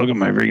take a look at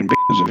my freaking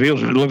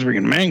penis. It looks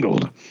freaking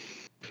mangled."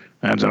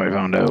 That's how I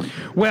found out.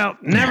 Well,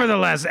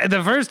 nevertheless,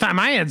 the first time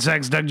I had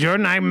sex, Doug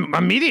Jordan, I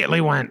immediately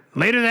went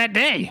later that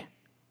day.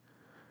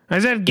 I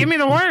said, "Give me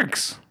the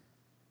works."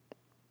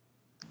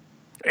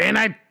 And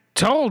I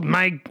told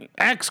my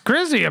ex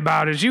Chrissy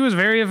about it. She was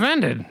very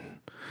offended.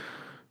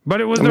 But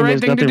it was the right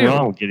thing to do. There's nothing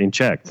wrong with getting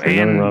checked.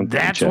 And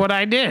that's what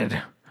I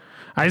did.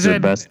 It's the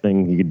best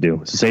thing you could do.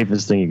 It's the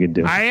safest thing you could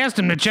do. I asked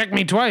him to check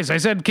me twice. I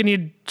said, "Can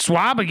you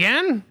swab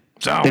again?"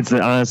 So it's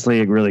honestly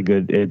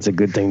it's a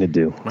good thing to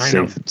do.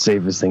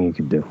 Safest thing you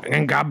could do.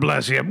 And God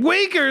bless you.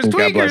 Wakers,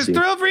 tweakers,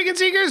 thrill freaking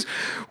seekers.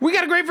 We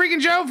got a great freaking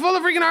show full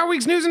of freaking our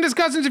week's news and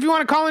discussions. If you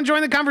want to call and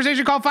join the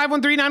conversation, call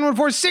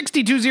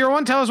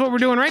 513-914-6201. Tell us what we're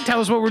doing right. Tell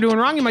us what we're doing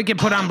wrong. You might get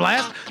put on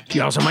blast.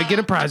 You also might get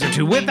a prize or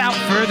two. Without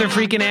further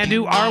freaking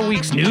ado, our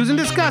week's news and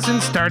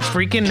discussions starts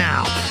freaking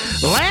now.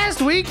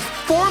 Last week,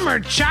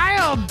 former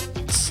child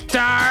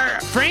star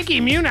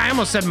Frankie Muniz, I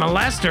almost said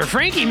molester,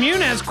 Frankie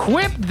Muniz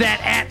quipped that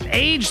at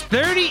age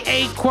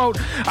 38, quote,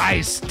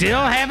 "I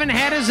still haven't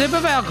had a sip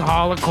of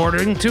alcohol,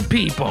 according to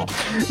People."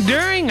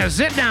 During a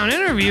sit-down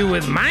interview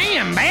with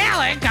Maya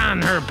Malik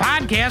on her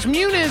podcast,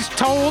 Muniz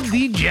told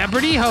the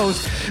Jeopardy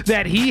host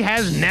that he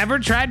has never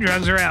tried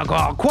drugs or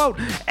alcohol. Quote,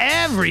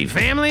 "Every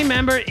family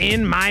member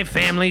in my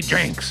family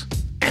drinks.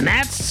 And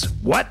that's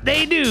what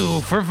they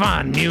do for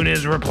fun,"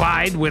 Muniz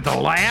replied with a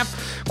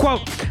laugh.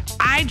 Quote,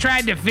 "I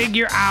tried to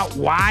figure out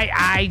why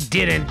I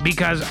didn't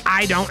because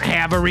I don't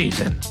have a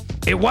reason.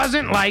 It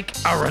wasn't like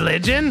a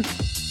religion.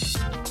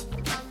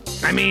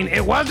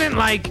 It wasn't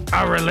like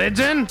a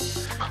religion."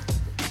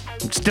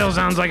 It still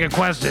sounds like a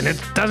question. It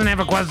doesn't have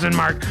a question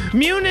mark.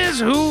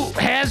 Muniz, who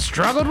has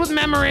struggled with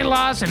memory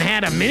loss and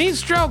had a mini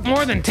stroke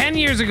more than 10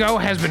 years ago,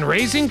 has been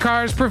racing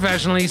cars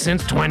professionally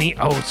since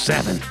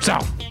 2007. So,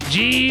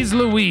 geez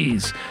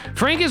Louise.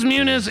 Francis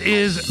Muniz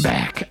is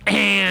back.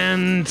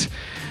 And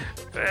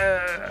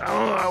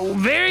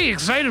very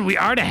excited we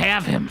are to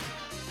have him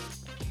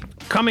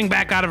coming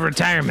back out of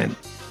retirement.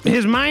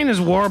 His mind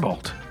is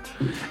warbled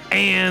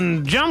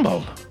and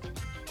jumbled.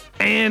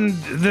 And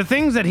the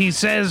things that he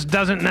says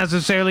doesn't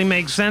necessarily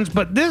make sense,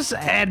 but this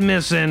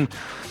admission,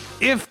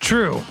 if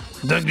true,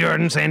 Doug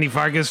Jordan, Sandy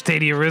Farkas,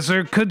 Stadia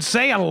Risser, could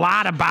say a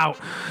lot about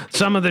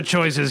some of the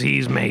choices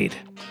he's made.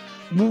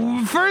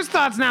 First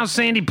thoughts now,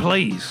 Sandy,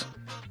 please.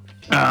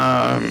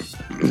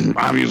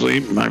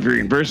 Obviously, my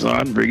freaking first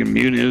thought, freaking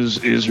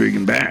Muniz is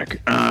freaking back.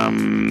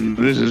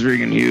 This is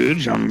freaking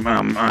huge.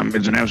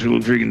 It's an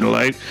absolute freaking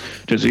delight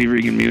to see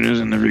freaking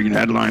Muniz in the freaking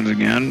headlines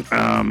again.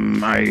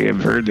 I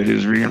have heard that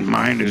his freaking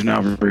mind is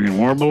now freaking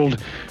warbled,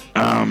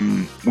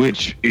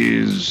 which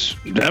is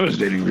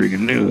devastating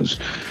freaking news.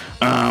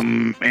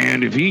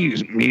 And if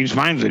he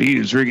finds that he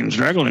is freaking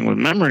struggling with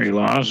memory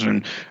loss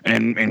and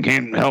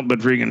can't help but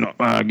freaking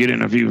get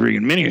in a few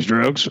freaking mini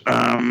strokes,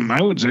 I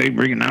would say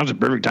freaking now's the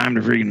perfect time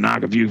to freaking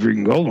knock a few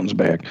freaking gold ones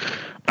back.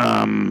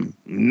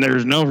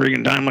 There's no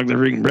freaking time like the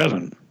freaking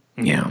present.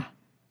 Yeah.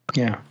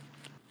 Yeah.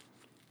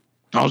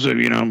 Also,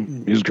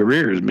 his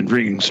career has been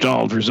freaking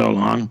stalled for so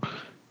long.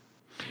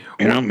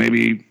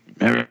 Maybe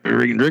have a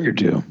freaking drink or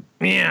two.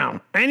 Yeah,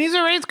 and he's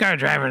a race car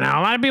driver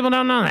now. A lot of people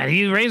don't know that.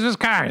 He races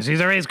cars. He's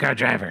a race car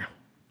driver.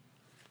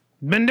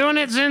 Been doing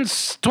it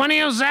since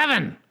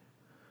 2007.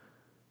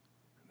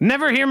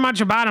 Never hear much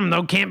about him,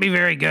 though. Can't be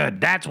very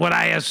good. That's what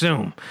I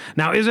assume.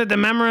 Now, is it the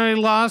memory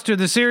loss or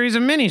the series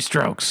of mini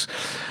strokes?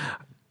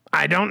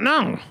 I don't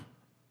know.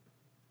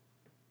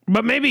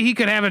 But maybe he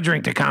could have a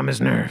drink to calm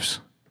his nerves.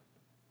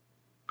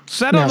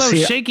 Settle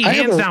those shaky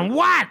hands down.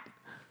 What?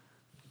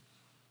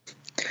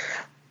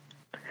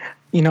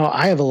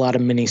 I have a lot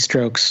of mini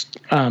strokes,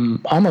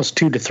 almost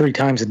 2 to 3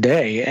 times a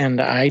day,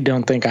 and I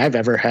don't think I've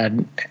ever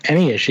had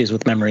any issues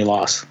with memory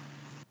loss.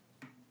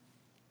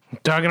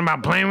 Talking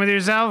about playing with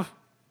yourself?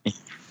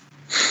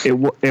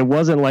 It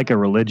wasn't like a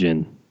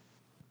religion.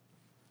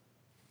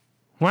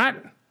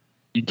 What?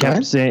 You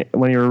kept saying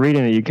when you were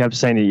reading it. You kept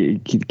saying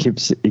it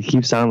keeps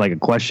sounding like a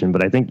question,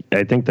 but I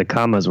think the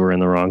commas were in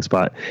the wrong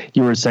spot.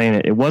 You were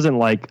saying it wasn't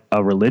like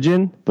a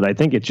religion, but I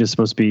think it's just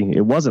supposed to be.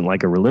 It wasn't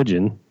like a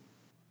religion.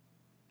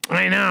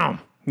 I know.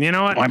 You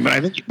know what? But I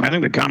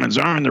think the comments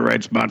are in the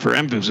right spot for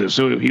emphasis.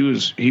 So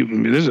this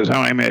is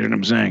how I imagine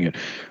him saying it.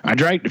 I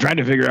tried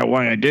to figure out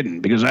why I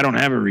didn't, because I don't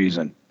have a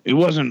reason. It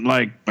wasn't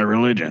like a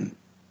religion.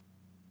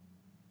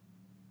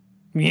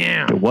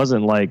 Yeah. It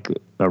wasn't like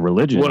a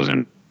religion. It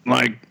wasn't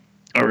like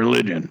a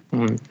religion.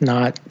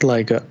 Not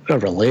like a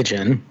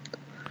religion.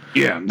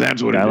 Yeah,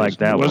 that's what it is. I like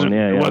that one.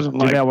 Yeah, It wasn't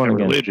like a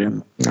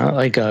religion. Not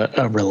like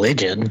a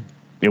religion.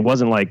 It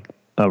wasn't like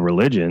a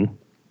religion.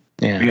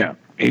 Yeah. Yeah.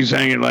 He's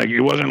saying it like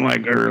it wasn't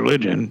like a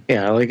religion.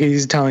 Yeah, like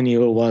he's telling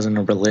you it wasn't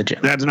a religion.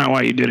 That's not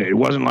why he did it. It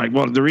wasn't like,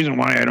 well, the reason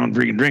why I don't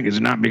freaking drink is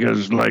not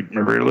because like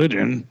a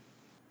religion.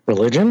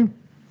 Religion?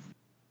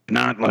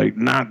 Not with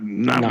the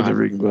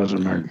freaking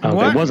question mark.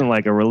 Okay. It wasn't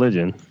like a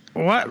religion.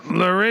 What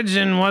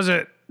religion was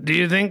it do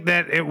you think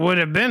that it would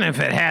have been if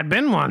it had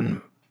been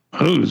one?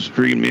 Who's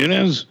freaking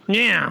Muniz?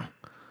 Yeah.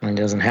 He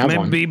doesn't have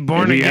one. Maybe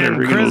born If he had a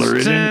again freaking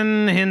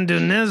Christian,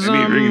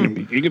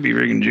 Hinduism. He could be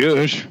freaking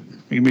Jewish.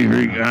 He could be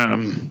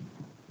freaking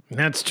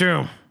That's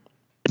true.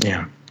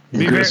 Yeah.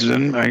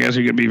 Christian. I guess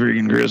he could be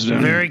freaking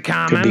Christian. Very Could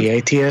common. be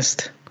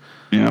atheist.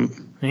 Yeah.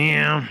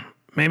 Yeah.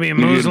 Maybe a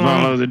He could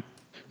Muslim.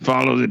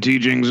 follow the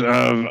teachings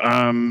of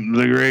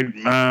the great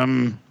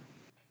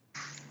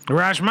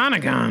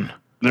Rashmanagan.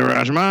 the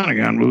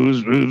Rashmanagan,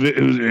 who's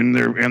in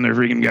their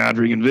freaking god,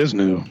 freaking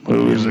Vishnu,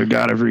 who is the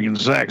god of freaking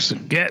sex.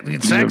 Get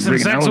He's sex a and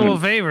freaking sexual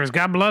elephant. favors.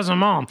 God bless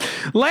them all.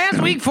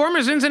 Last week,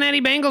 former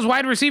Cincinnati Bengals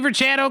wide receiver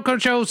Chad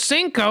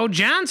Okocho-Cinco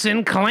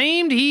Johnson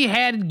claimed he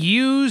had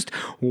used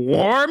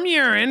warm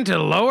urine to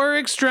lower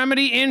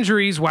extremity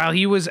injuries while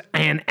he was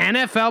an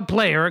NFL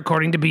player,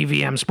 according to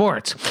BVM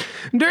Sports.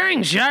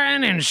 During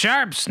Sharon and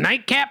Sharp's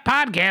Nightcap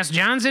podcast,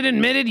 Johnson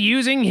admitted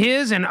using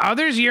his and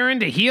others' urine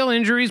to heal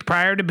injuries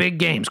prior to big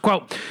games.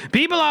 Quote,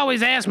 "People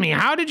always ask me,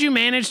 how did you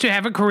manage to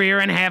have a career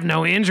and have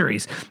no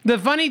injuries? The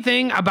funny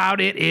thing about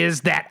it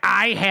is that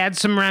I had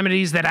some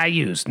remedies that I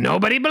used.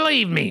 Nobody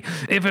believed me.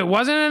 If it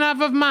wasn't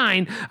enough of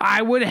mine,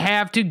 I would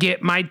have to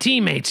get my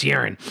teammates'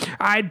 urine.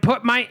 I'd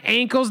put my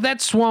ankles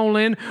that's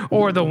swollen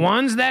or the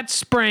ones that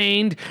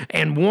sprained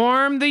and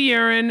warm the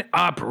urine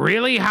up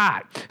really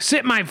hot.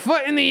 Sit my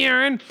foot in the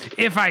urine.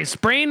 If I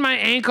sprained my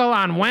ankle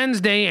on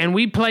Wednesday and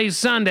we play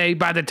Sunday,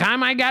 by the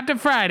time I got to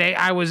Friday,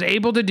 I was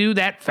able to do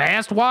that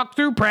fast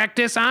walk-through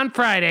practice on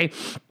Friday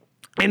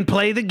and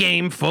play the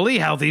game fully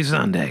healthy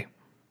Sunday."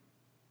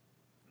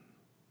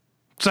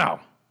 So,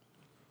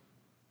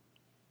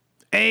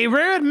 a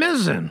rare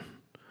admission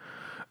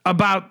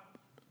about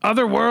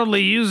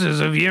otherworldly uses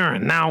of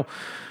urine. Now,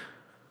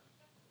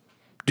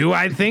 do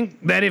I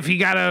think that if he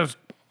got a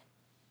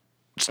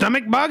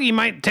stomach bug, he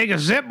might take a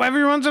sip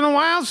every once in a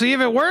while, see if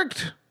it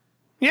worked?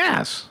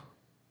 Yes.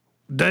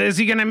 Is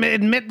he going to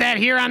admit that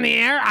here on the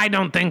air? I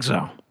don't think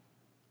so.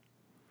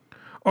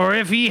 Or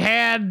if he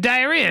had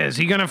diarrhea, is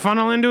he going to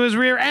funnel into his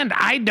rear end?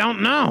 I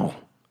don't know.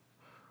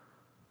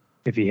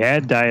 If he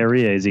had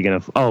diarrhea, is he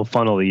going to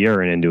funnel the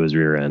urine into his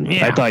rear end?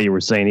 Yeah. I thought you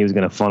were saying he was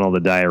going to funnel the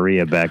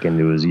diarrhea back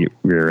into his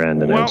rear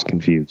end, and I was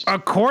confused.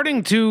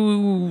 According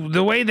to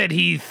the way that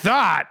he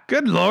thought,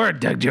 good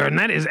Lord, Doug Jordan,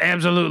 that is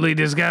absolutely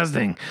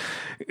disgusting.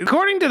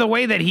 According to the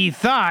way that he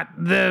thought,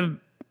 the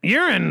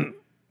urine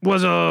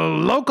was a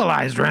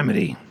localized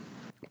remedy,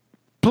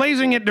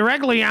 placing it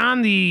directly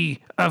on the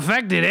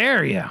affected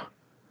area.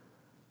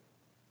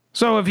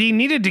 So if he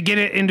needed to get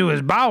it into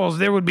his bowels,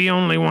 there would be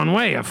only one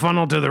way, a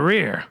funnel to the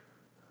rear.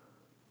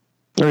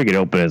 Or he could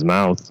open his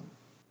mouth.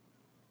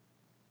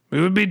 It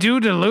would be too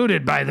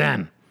diluted by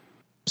then.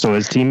 So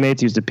his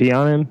teammates used to pee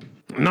on him?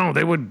 No,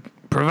 they would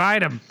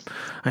provide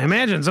I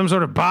imagine, some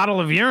sort of bottle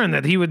of urine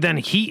that he would then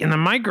heat in the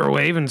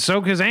microwave and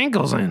soak his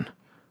ankles in.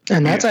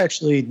 And that's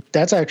actually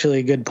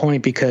a good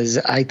point, because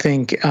I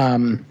think,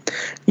 Chad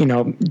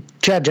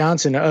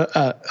Johnson,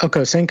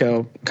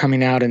 Okocinco,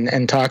 coming out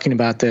and talking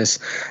about this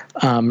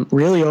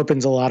really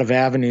opens a lot of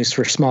avenues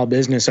for small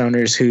business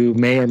owners who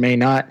may or may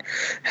not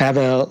have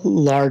a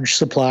large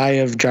supply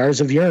of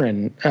jars of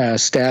urine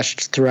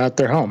stashed throughout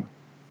their home.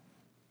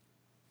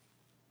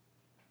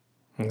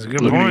 That's a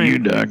good Looking point. at you,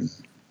 Doug.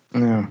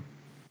 Yeah.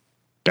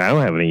 I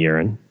don't have any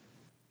urine.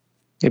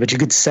 Yeah, but you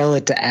could sell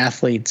it to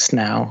athletes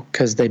now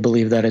because they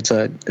believe that it's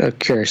a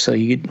cure. So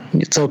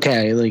it's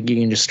okay. Like, you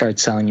can just start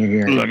selling your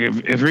urine. Look,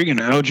 if freaking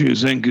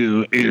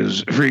Ocho-Cinco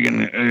is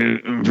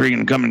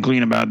freaking coming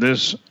clean about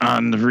this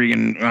on the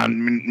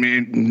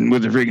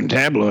with the freaking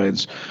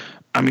tabloids,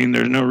 I mean,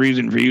 there's no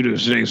reason for you to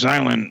stay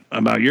silent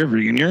about your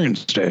freaking urine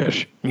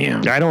stash.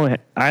 Yeah.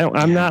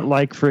 I'm not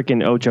like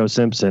freaking Ocho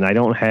Simpson. I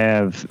don't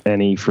have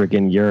any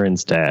freaking urine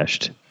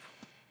stashed.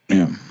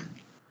 Yeah.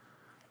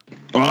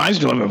 Well, I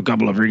still have a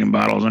couple of freaking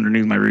bottles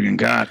underneath my freaking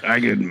cot.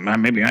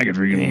 Maybe I could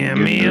freaking. Yeah, get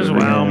me into as the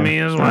well. freaking- Me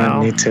as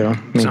well. Me too.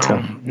 Me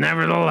too.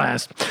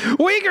 Nevertheless,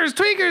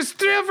 Tweakers,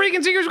 Thrill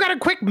Freaking Seekers, we've got a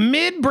quick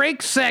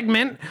mid-break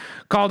segment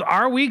called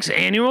Our Week's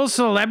Annual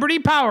Celebrity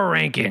Power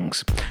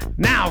Rankings.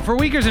 Now, for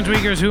Weakers and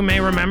Tweakers who may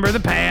remember the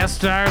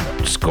past, our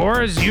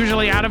score is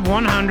usually out of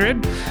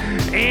 100,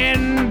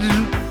 and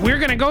we're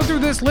going to go through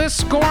this list,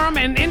 score them,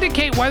 and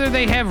indicate whether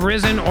they have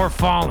risen or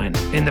fallen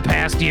in the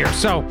past year.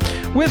 So,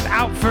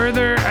 without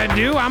further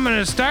ado, I'm going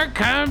to start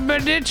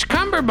Cumberditch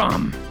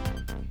Cumberbum.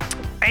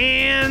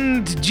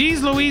 And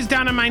geez Louise,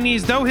 down on my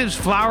knees, though his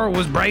flower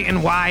was bright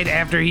and wide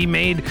after he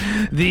made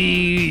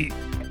the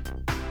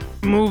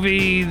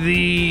movie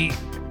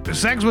The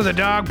Sex with a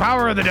Dog,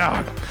 Power of the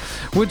Dog,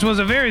 which was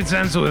a very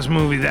sensuous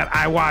movie that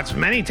I watched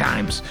many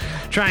times,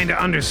 trying to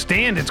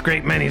understand its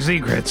great many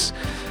secrets.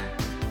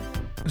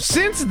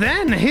 Since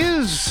then,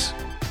 his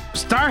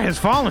star has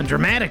fallen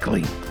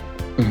dramatically.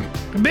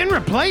 Been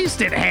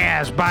replaced, it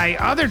has, by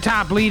other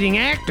top leading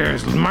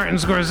actors. Martin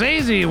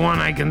Scorsese, one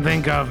I can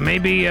think of.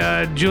 Maybe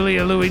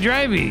Julia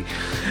Louis-Dreyfus.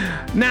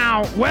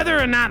 Now, whether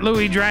or not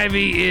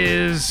Louis-Dreyfus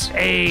is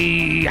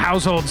a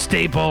household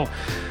staple,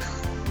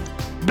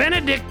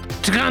 Benedict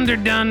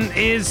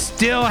Cumberbatch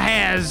still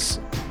has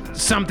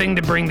something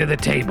to bring to the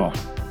table.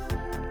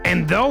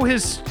 And though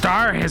his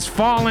star has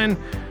fallen,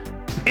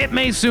 it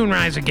may soon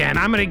rise again.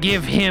 I'm going to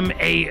give him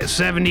a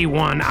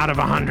 71 out of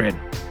 100.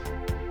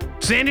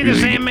 Sandy the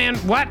Sandman,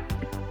 what?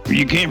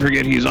 You can't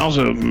forget he's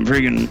also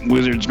friggin'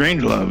 Wizard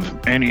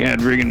Strangelove, and he had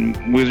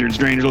friggin' Wizard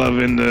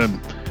Strangelove in the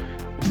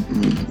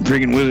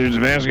friggin' Wizards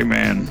of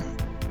Azkaban.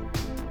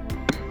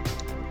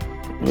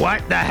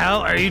 What the hell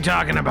are you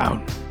talking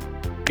about?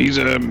 He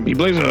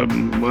plays a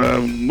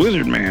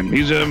wizard man.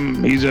 He's a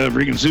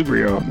freaking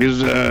superhero. He's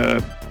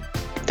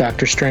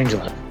Dr.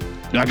 Strangelove.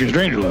 Dr.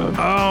 Strangelove.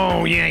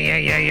 Oh,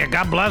 yeah.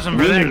 God bless him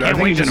for Wizard, that.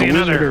 Can't wait to see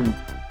another.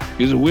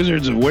 He's a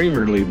Wizards of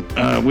Waverly.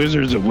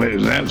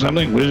 Is that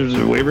something? Wizards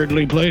of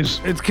Waverly place?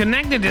 It's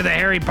connected to the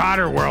Harry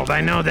Potter world. I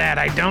know that.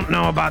 I don't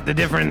know about the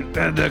different,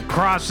 the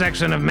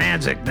cross-section of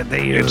magic that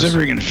they use. It's a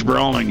freaking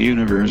sprawling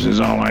universe is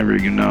all I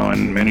freaking know,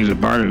 and he's a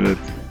part of it.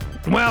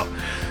 Well,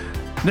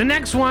 the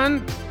next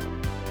one,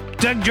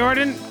 Doug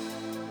Jordan,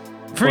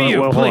 for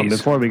you, hold on, please.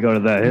 before we go to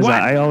that,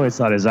 I always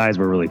thought his eyes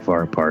were really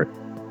far apart.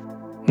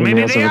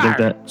 Maybe else they ever think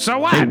are. that? So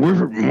what? Hey, we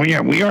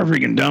are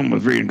freaking done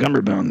with freaking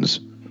cummerbunds.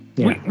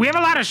 Yeah. We have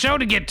a lot of show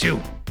to get to.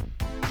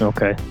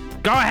 Okay,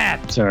 Go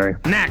ahead. sorry.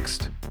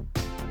 Next.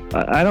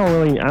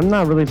 I'm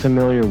not really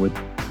familiar with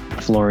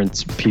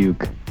Florence Pugh.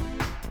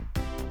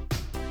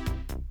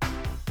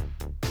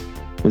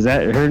 Is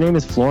that her name?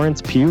 Is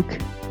Florence Pugh?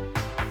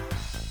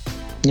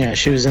 Yeah,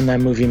 she was in that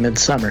movie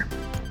Midsummer.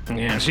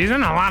 Yeah, she's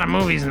in a lot of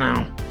movies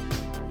now.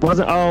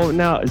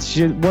 Didn't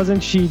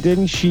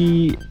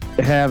she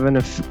have an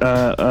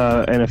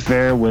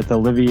affair with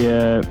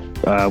Olivia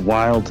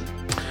Wilde?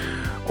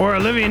 Or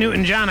Olivia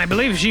Newton-John. I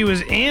believe she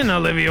was in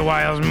Olivia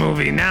Wilde's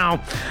movie. Now,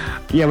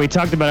 Yeah, we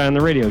talked about it on the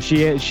radio.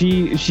 She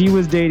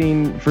was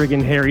dating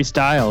friggin' Harry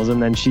Styles,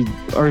 and then she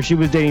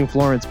was dating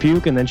Florence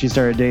Pugh, and then she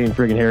started dating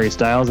friggin' Harry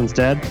Styles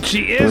instead.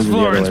 she is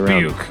Florence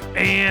Pugh.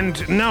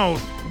 And no,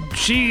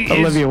 she is...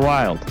 Olivia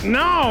Wilde.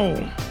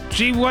 No.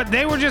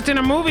 They were just in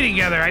a movie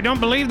together. I don't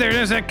believe there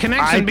is a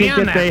connection I think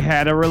beyond that they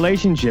had a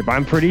relationship.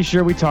 I'm pretty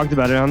sure we talked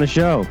about it on the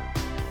show.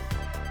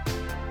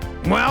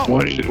 Well,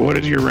 What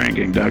is your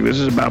ranking, Doug? This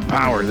is about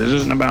power. This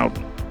isn't about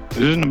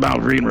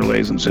freaking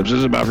relationships. This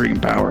is about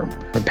freaking power.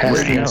 We're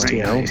past the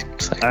Ranking,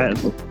 STI.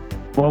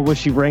 What was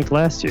she ranked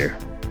last year?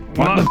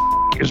 What the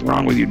is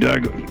wrong with you,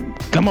 Doug?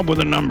 Come up with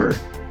a number.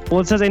 Well,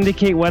 it says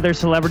indicate whether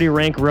celebrity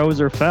rank rose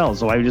or fell.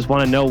 So I just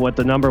want to know what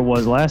the number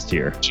was last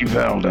year. She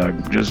fell,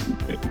 Doug.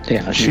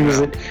 Yeah, she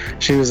was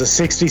a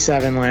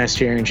 67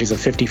 last year, and she's a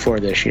 54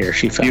 this year.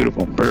 She fell.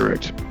 Beautiful.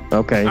 Perfect.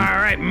 Okay. all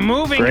right,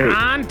 moving Great.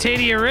 on.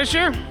 Tadia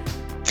Risher.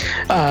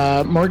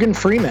 Morgan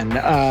Freeman.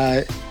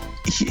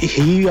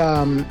 He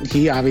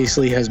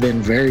obviously has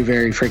been very,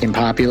 very freaking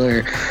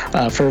popular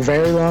for a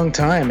very long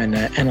time, and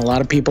a lot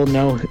of people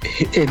know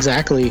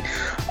exactly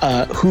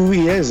who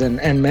he is,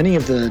 and many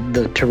of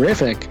the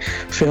terrific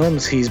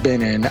films he's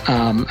been in.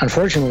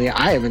 Unfortunately,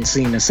 I haven't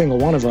seen a single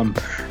one of them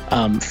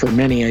for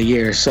many a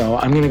year, so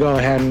I'm going to go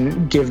ahead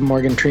and give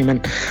Morgan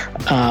Freeman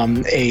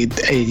a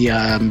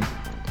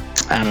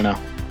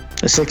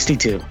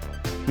 62.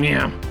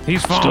 Yeah,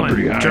 he's pretty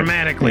fallen high.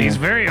 dramatically. Yeah. He's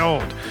very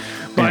old.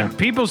 But Yeah.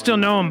 people still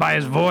know him by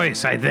his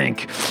voice, I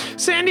think.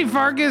 Sandy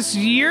Farkas,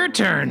 your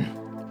turn.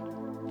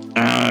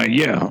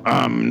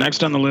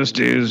 Next on the list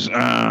is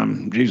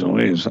geez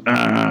Louise.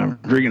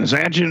 Freaking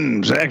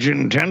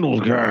Sachin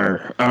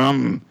Tendulkar.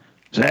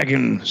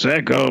 Sachin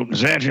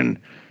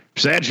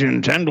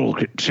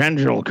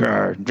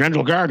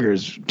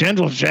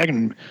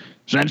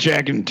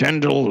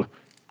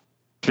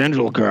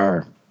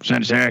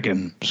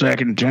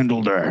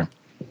Tendulkar.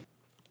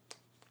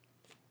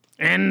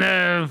 And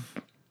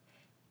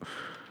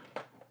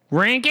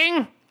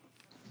ranking?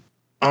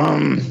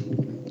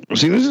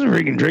 See, this is a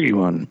freaking tricky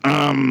one.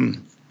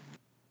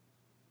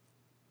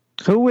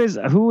 Who is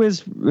Doug,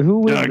 this?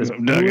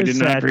 I did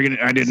not freaking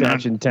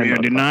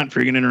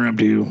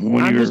interrupt you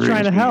when I'm you were just trying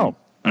to speaking. help.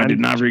 I did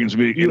not freaking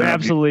speak. You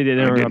absolutely did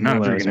I interrupt did not me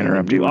when I freaking was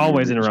interrupt speaking. you. You when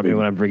always were interrupt me speaking.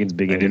 when I'm freaking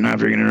speaking. I did not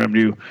freaking interrupt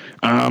you.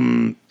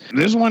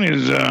 This one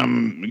is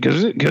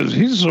because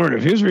he's sort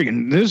of his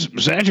freaking this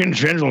Sachin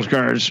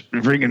Tendulkar's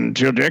freaking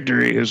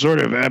trajectory is sort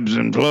of ebbs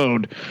and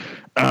flowed.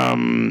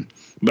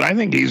 But I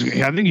think he's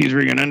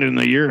freaking ending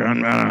the year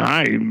on a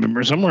high,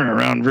 somewhere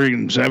around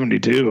freaking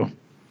 72.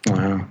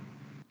 Wow.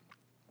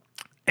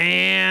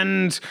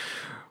 And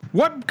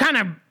what kind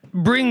of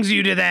brings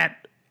you to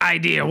that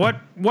idea?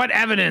 What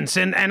evidence?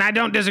 And I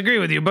don't disagree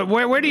with you, but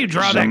where do you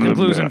draw that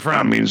conclusion from?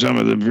 I mean, some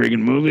of the freaking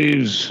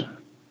movies,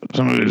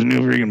 some of his new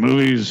freaking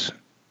movies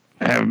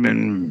have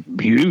been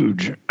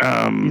huge. He's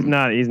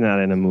not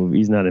in a movie.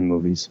 He's not in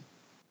movies.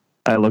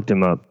 I looked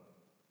him up.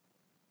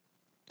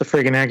 The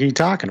friggin' heck are you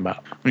talking about?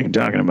 What are you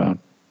talking about?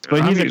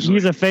 But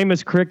he's a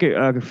famous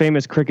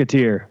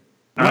cricketer.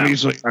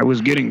 Obviously, I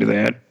was getting to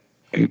that.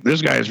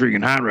 This guy is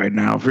freaking hot right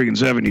now, freaking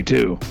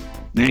 72.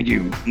 Thank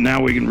you.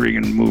 Now we can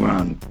freaking move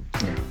on.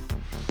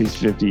 He's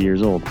 50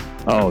 years old.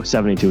 Oh,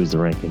 72 is the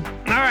ranking.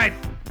 All right,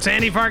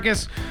 Sandy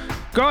Farkas,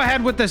 go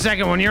ahead with the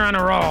second one. You're on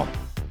a roll.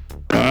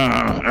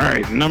 All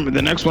right,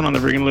 the next one on the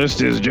freaking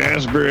list is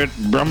Jasbrit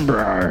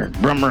Brumrar.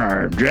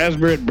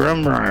 Jasbrit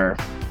Brumrar.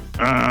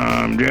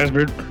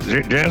 Jasbrit.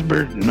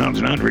 No,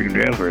 it's not freaking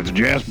Jasbrit. It's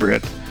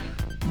Jasbrit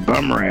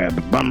Bumrar.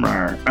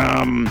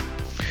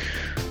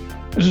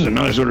 This is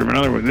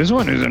another one. This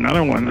one is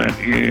another one that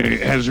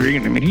has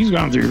freaking. I mean, he's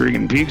gone through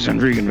freaking peaks and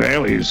freaking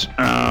valleys.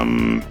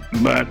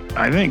 But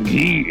I think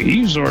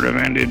he sort of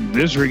ended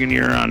this freaking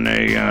year on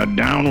a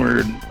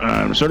downward,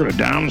 sort of a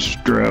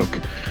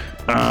downstroke.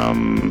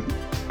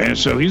 And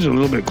so he's a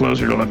little bit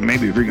closer to like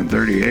maybe freaking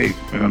 38.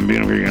 If I'm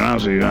being freaking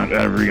honest, out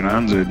of freaking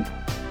 100.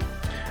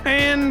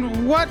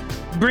 And what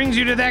brings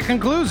you to that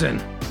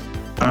conclusion?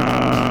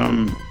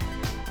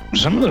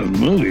 Some of the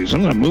movies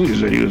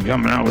that he was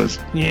coming out with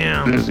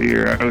this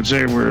year, I would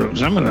say were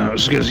some of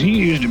those, because he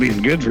used to be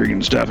in good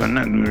freaking stuff, and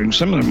then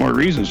some of the more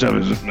recent stuff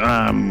is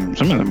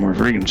some of them were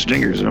freaking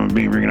stingers, if I'm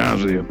being freaking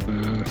honest with you.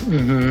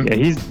 Mm-hmm. Yeah,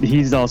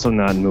 he's also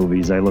not in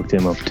movies. I looked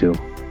him up too.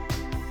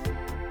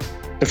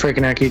 The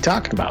freaking heck are you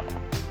talking about?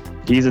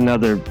 He's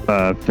another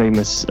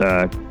famous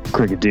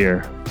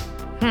cricketer.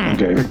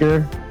 Okay.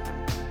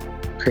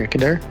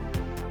 Cricketer?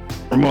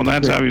 Well,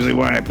 that's obviously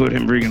why I put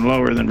him freaking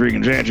lower than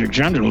freaking Jacek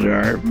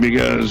Chandralar,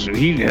 because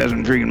he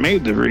hasn't freaking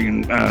made the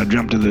freaking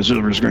jump to the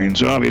silver screen.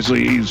 So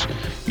obviously he's,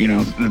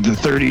 the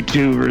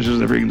 32 versus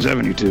the freaking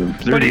 72.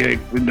 38, it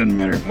doesn't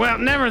matter. Well,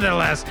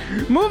 nevertheless,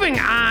 moving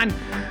on,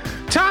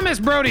 Thomas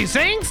Brody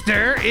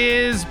Sangster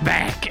is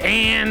back,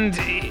 and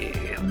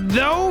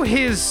though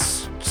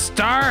his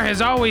star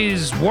has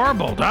always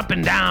warbled up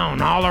and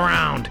down all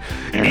around,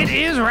 it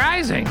is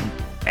rising.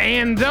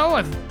 And though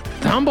a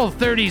humble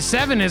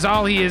 37 is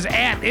all he is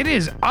at, it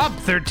is up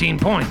 13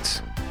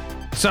 points.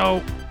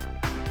 So,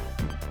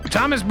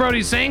 Thomas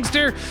Brody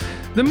Sangster,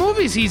 the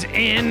movies he's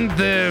in,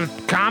 the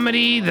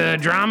comedy, the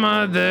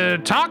drama,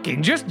 the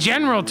talking, just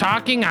general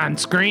talking on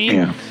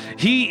screen,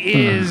 he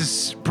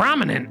is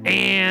prominent.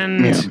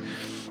 And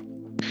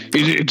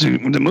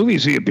the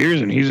movies he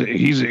appears in,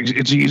 he's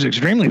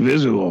extremely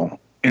visible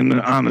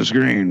on the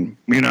screen.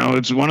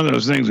 It's one of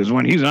those things. Is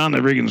when he's on the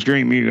freaking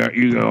screen,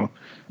 you go,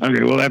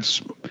 okay, well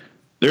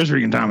there's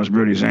freaking Thomas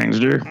Brody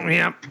Sangster.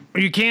 Yep,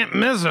 you can't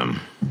miss him.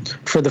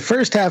 For the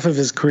first half of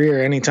his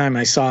career, anytime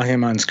I saw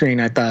him on screen,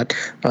 I thought,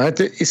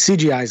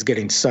 CGI is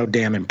getting so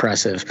damn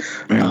impressive.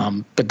 Yeah.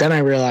 But then I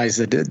realized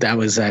that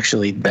was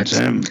actually that's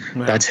him.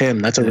 That's him.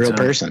 That's a real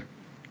person.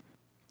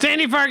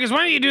 Sandy Farkas, why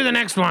don't you do the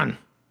next one?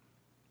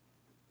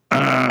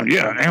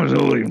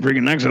 Absolutely.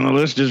 Freaking next on the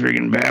list is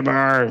freaking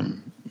Babar.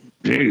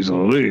 Jeez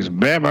Louise.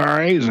 Babar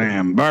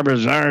Azam. Barbara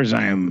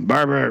Zarzam.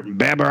 Babar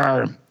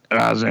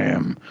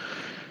Azam.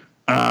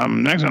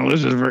 Next on the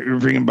list is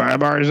freaking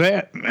Babar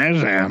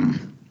Azam.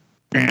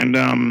 And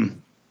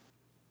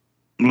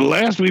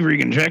last we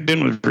freaking checked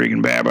in with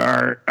freaking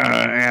Babar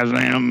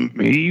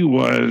Azam, he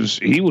was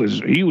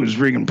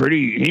freaking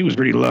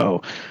pretty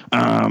low.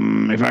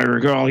 If I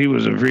recall, he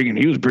was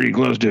pretty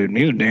close to it.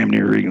 He was damn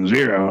near freaking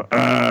zero.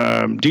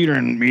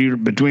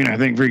 Teetering between I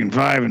think freaking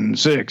 5 and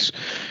 6.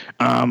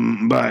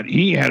 But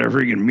he had a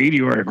freaking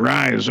meteoric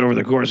rise over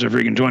the course of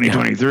freaking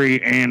 2023,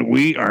 and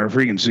we are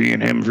freaking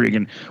seeing him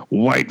freaking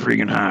white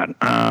freaking hot.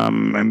 I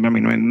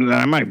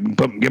might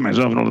get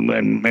myself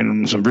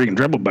in some freaking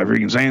trouble by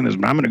freaking saying this,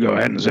 but I'm going to go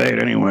ahead and say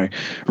it anyway.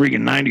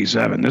 Freaking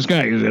 97. This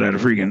guy is at a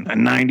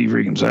 90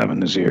 freaking 7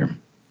 this year.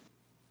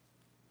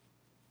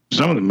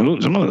 Some of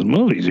those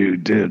movies you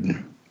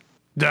did.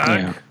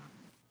 Doug?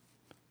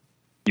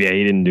 Yeah,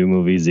 he didn't do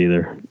movies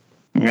either.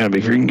 You gotta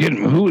be freaking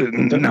kidding me. What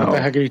the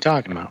heck are you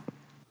talking about?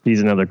 He's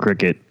another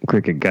cricket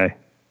guy.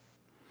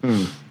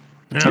 He's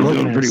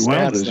doing pretty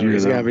well this year.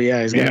 He's got good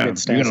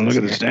stats. You gotta look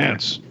at the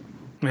stats.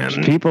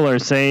 Man. People are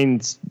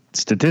saying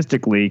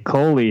statistically,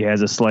 Kohli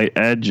has a slight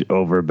edge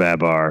over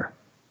Babar.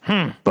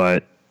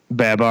 But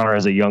Babar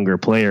is a younger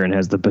player and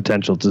has the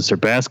potential to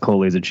surpass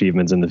Kohli's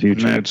achievements in the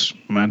future. That's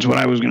what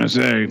I was gonna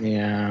say.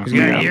 Yeah. He's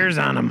got years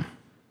on him.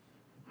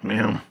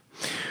 Yeah.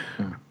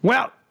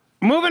 Well,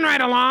 moving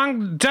right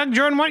along, Doug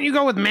Jordan, why don't you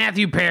go with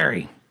Matthew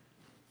Perry?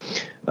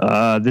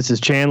 This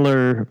is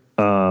Chandler.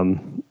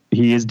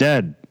 He is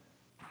dead.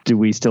 Do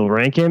we still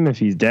rank him if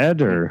he's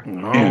dead, or?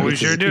 Oh, we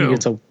sure do. He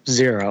gets a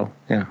 0.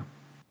 Yeah.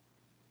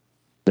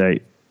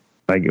 I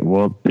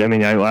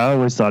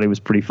always thought he was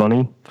pretty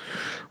funny.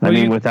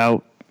 He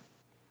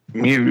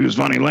was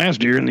funny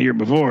last year and the year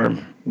before.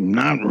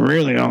 Not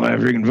really all that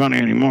freaking funny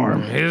anymore.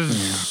 His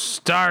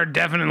star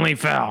definitely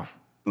fell.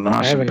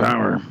 Loss of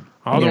power.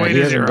 All the way to 0.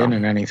 He hasn't been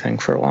in anything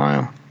for a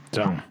while.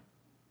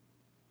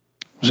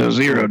 So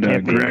 0,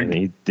 Doug, correct?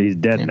 He's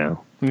dead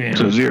now. Yeah.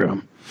 So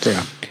 0.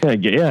 Yeah.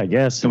 Yeah, I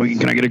guess. So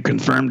can I get a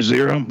confirmed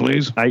 0,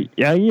 please?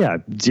 Yeah.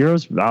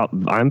 0's.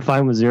 I'm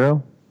fine with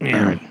 0. Yeah.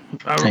 All right.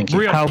 Thank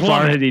you. How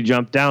far did he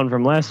jump down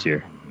from last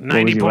year?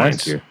 90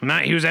 points. Last year?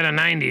 He was at a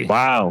 90.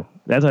 Wow,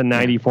 that's a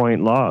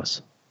 90-point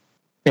loss.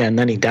 Yeah, and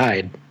then he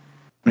died.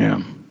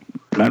 Yeah.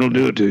 That'll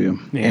do it to you.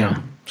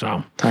 Yeah.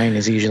 So time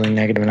is usually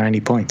negative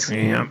 90 points.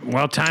 Yeah.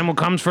 Well, time will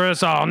come for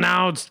us all.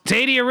 Now it's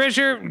Tadia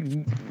Risher.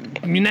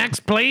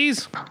 Next,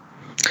 please.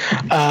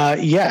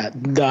 Yeah,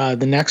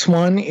 the next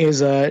one is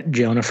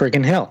Jonah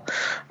freaking Hill.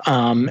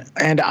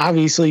 And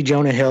obviously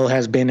Jonah Hill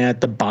has been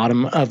at the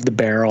bottom of the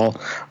barrel,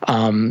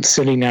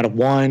 sitting at a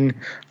 1.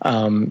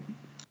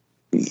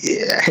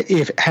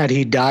 If had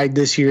he died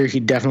this year,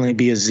 he'd definitely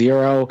be a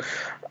 0.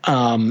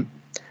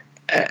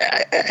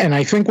 And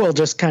I think we'll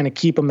just kind of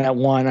keep him at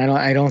 1.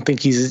 I don't think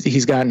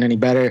he's gotten any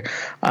better.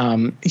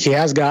 He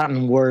has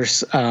gotten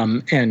worse,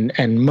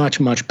 and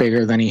much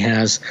bigger than he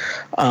has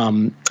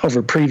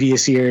over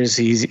previous years.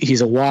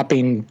 He's a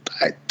whopping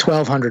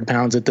 1,200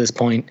 pounds at this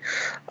point.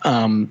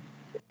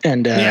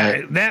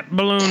 Yeah, that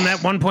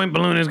 1-point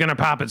balloon is going to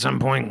pop at some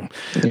point.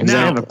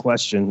 Now, I have a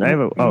question. Sorry.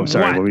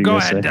 What were you Go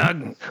gonna ahead, say?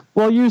 Doug.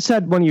 Well, you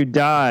said when you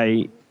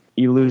die,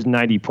 you lose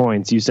 90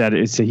 points. You said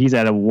he's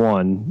at a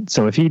 1.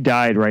 So if he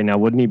died right now,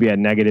 wouldn't he be at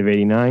negative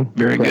 89?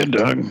 Very good,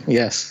 Doug.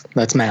 Yes,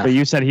 that's math. But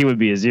you said he would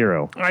be a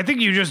 0. I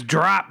think you just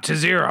drop to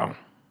 0.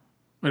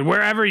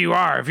 Wherever you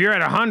are, if you're at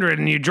 100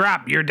 and you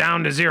drop, you're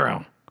down to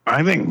 0.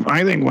 I think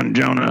when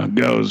Jonah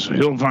goes,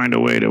 he'll find a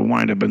way to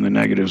wind up in the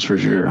negatives for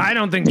sure. I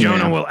don't think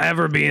Jonah will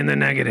ever be in the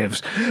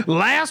negatives.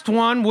 Last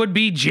one would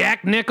be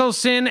Jack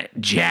Nicholson.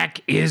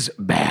 Jack is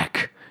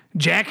back.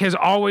 Jack has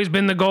always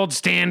been the gold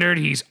standard.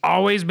 He's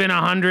always been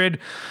 100.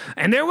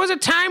 And there was a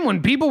time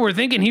when people were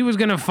thinking he was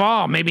going to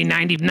fall, maybe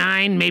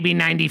 99, maybe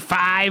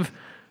 95.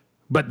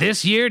 But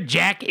this year,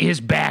 Jack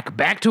is back.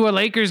 Back to a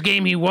Lakers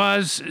game he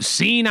was.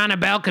 Seen on a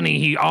balcony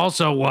he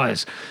also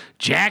was.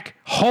 Jack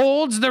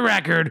holds the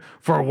record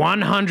for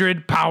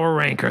 100 power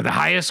ranker, the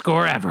highest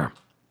score ever.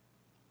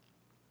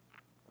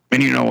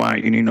 And you know why?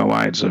 And you know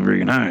why it's so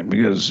freaking high?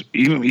 Because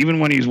even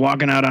when he's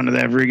walking out onto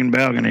that freaking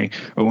balcony,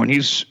 or when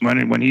he's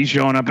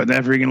showing up at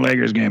that freaking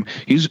Lakers game,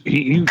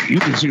 you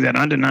can see that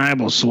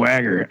undeniable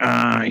swagger.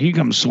 He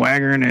comes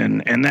swaggering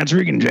in, and that's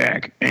freaking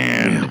Jack,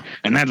 and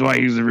that's why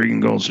he's the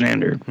freaking gold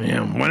standard.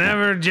 Yeah,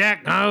 whenever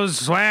Jack goes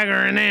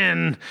swaggering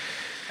in,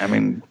 I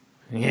mean,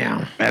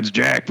 yeah, that's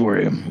Jack for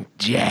you.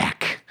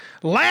 Jack.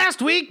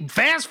 Last week,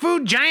 fast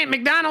food giant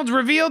McDonald's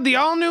revealed the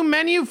all-new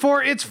menu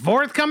for its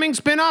forthcoming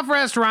spin-off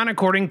restaurant,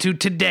 according to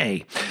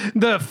Today.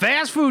 The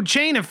fast food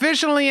chain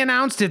officially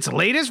announced its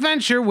latest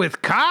venture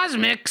with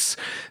Cosmix.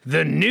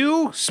 The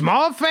new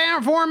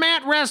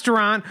small-format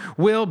restaurant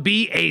will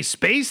be a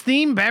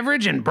space-themed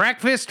beverage and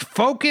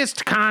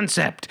breakfast-focused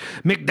concept.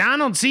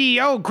 McDonald's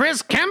CEO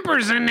Chris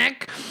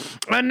Kemperzanik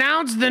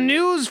announced the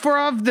news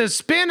of the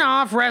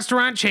spin-off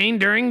restaurant chain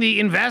during the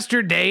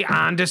Investor Day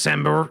on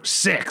December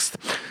 6th.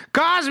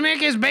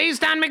 Cosmic is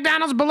based on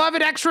McDonald's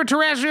beloved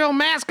extraterrestrial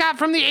mascot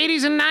from the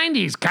 80s and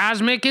 90s.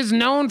 Cosmic is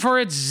known for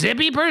its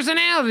zippy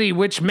personality,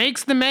 which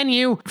makes the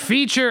menu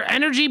feature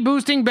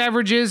energy-boosting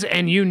beverages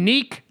and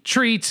unique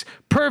treats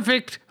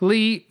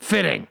perfectly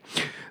fitting.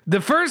 The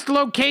first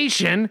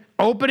location,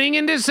 opening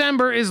in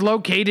December, is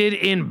located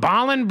in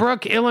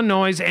Bolingbrook,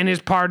 Illinois, and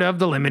is part of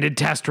the limited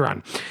test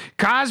run.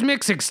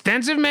 Cosmic's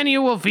extensive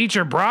menu will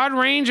feature a broad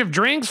range of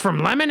drinks from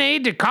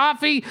lemonade to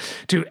coffee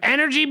to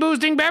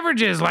energy-boosting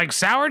beverages like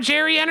Sour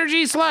Cherry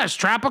Energy Slush,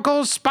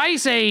 Tropical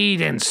Spice-Aid,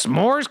 and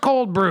S'mores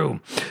Cold Brew.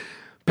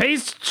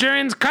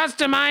 Patrons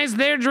customize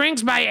their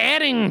drinks by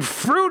adding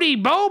fruity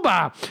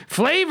boba,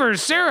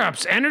 flavors,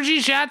 syrups, energy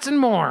shots, and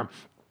more.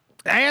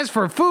 As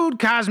for food,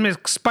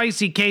 Cosmic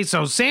Spicy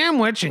Queso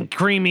Sandwich and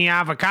Creamy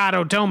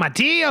Avocado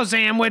Tomatillo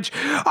Sandwich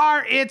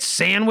are its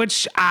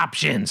sandwich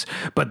options.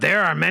 But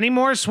there are many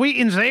more sweet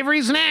and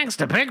savory snacks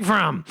to pick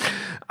from.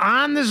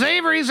 On the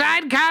savory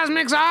side,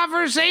 Cosmix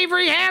offers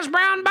savory hash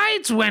brown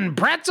bites when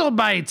pretzel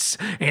bites.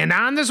 And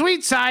on the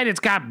sweet side, it's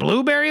got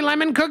blueberry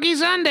lemon cookie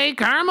sundae,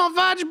 caramel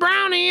fudge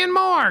brownie, and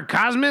more.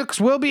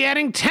 Cosmix will be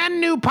adding 10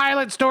 new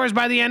pilot stores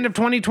by the end of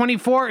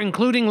 2024,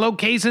 including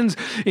locations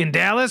in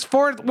Dallas,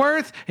 Fort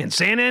Worth, and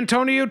San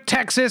Antonio,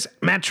 Texas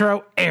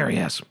metro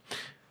areas.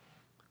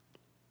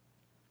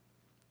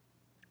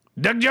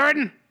 Doug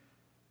Jordan?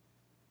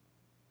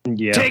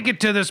 Yeah. Take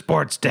it to the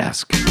sports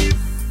desk.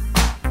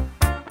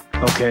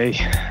 Okay.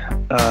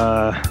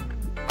 I'm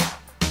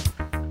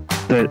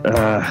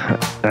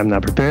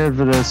not prepared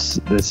for this.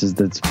 This is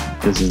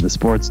the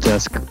sports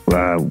desk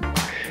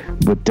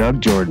with Doug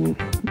Jordan.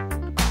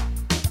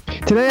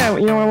 Today, I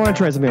want to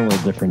try something a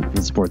little different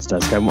in Sports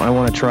Desk. I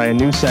want to try a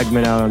new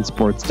segment out on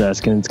Sports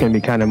Desk, and it's going to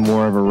be kind of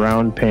more of a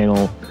round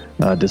panel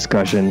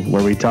discussion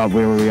where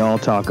we all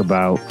talk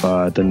about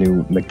the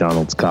new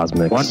McDonald's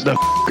Cosmix. What the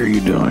are you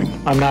doing?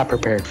 I'm not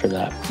prepared for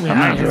that.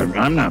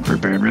 I'm not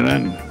prepared for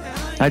that.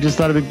 I just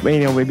thought it'd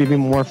be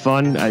more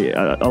fun.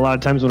 A lot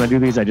of times when I do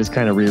these, I just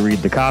kind of reread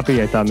the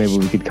copy. I thought maybe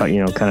we could kind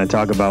of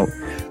talk about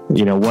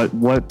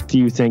what do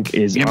you think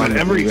is but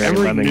every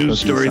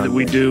news story that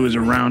we do is a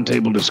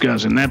roundtable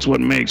discussion. That's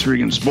what makes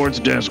freaking Sports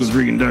Desk with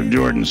freaking Doug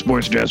Jordan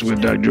Sports Desk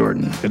with Doug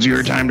Jordan. It's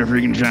your time to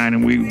freaking shine,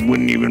 and we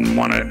wouldn't even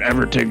want to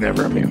ever take that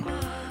from you.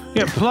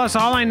 Yeah, plus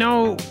all I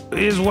know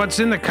is what's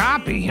in the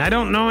copy. I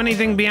don't know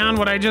anything beyond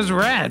what I just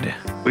read.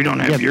 We don't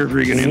have your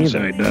freaking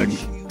insight, Doug.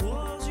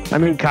 I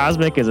mean,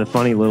 Cosmic is a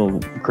funny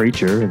little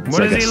creature. It's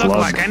what does he look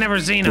like? I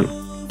never seen him.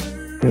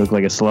 He look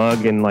like a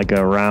slug in like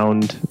a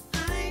round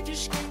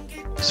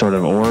sort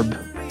of orb.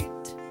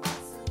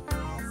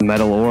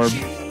 metal orb,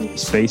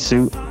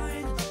 spacesuit.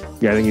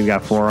 Yeah, I think he's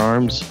got 4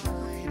 arms.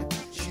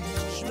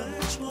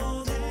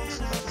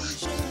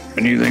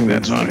 And you think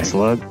that's funny?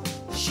 Slug.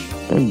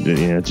 And,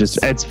 it's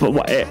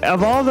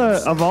of all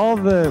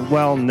the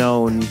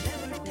well-known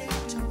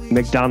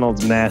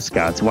McDonald's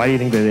mascots. Why do you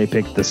think that they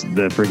picked the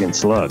friggin'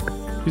 slug?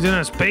 He's in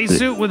a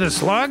spacesuit with a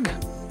slug?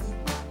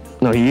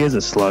 No, he is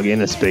a slug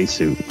in a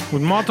spacesuit.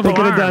 With multiple arms.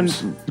 They could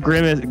arms.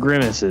 have done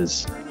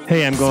Grimace's.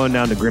 Hey, I'm going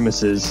down to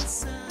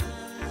Grimace's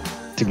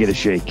to get a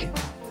shake.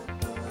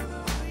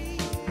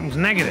 It's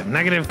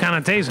negative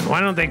connotation.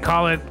 Why don't they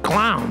call it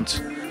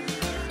clowns?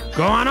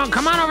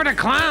 Come on over to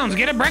Clowns.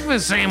 Get a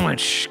breakfast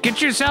sandwich.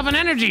 Get yourself an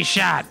energy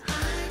shot.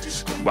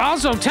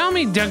 Also, tell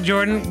me, Doug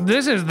Jordan,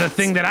 this is the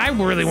thing that I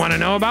really want to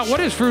know about.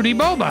 What is Fruity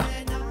Boba?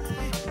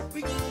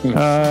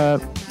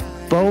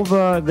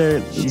 Boba,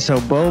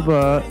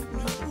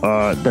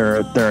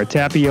 there are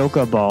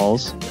tapioca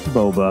balls,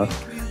 boba,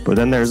 but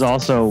then there's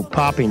also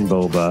popping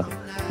boba,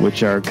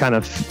 which are kind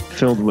of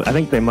filled with, I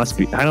think they must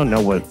be, I don't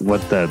know what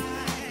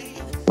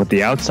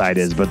the outside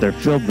is, but they're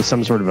filled with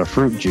some sort of a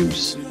fruit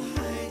juice.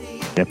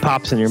 It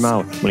pops in your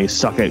mouth when you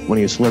slip it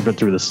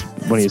through the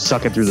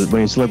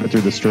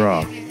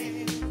straw.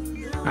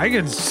 I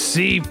could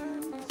see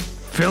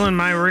filling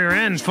my rear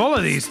end full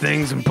of these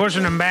things and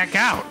pushing them back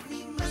out.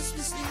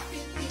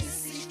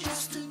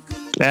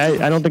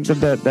 I don't think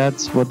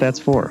that's what that's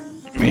for.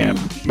 Yeah,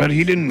 but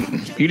he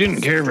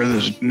didn't care for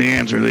the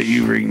answer that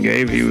you freaking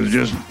gave. He was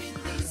just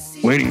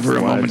waiting for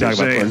a moment to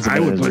say, I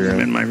would put them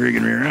in my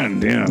freaking rear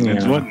end. Yeah,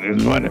 it's what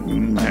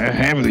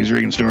half of these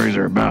freaking stories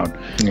are about.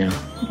 Yeah.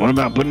 What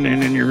about putting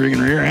it in your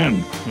freaking rear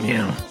end?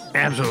 Yeah,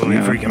 absolutely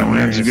freaking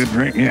hilarious. That's a good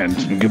point. Yeah,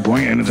 it's a good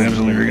point, and it's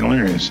absolutely freaking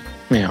hilarious.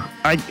 Yeah.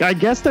 I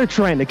guess they're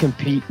trying to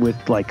compete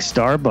with like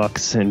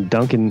Starbucks and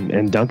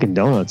Dunkin'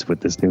 Donuts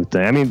with this new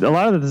thing. I mean, a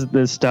lot of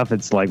this stuff,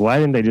 it's like, why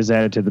didn't they just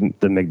add it to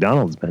the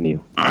McDonald's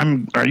menu?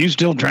 Are you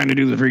still trying to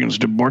do the freaking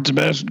sports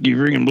best? You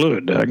freaking blew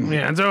it, Doug.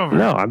 Yeah, it's over.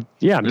 No, I'm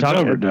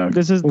talking. Over, Doug.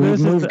 We've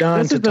moved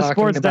on to the talking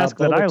sports about desk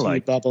that I bubble tea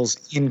like. bubbles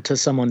into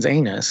someone's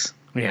anus.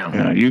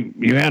 Yeah.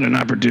 You had an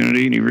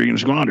opportunity and you freaking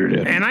squandered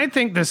it. And I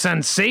think the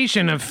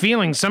sensation of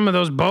feeling some of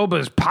those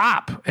bobas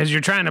pop as you're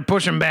trying to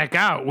push them back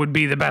out would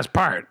be the best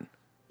part.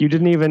 You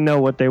didn't even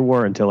know what they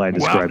were until I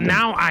described them.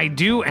 Well, now I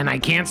do, and I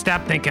can't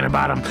stop thinking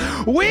about them.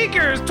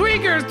 Weakers,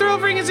 tweakers, thrill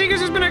freaking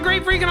seekers, it's been a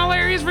great freaking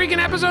hilarious freaking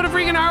episode of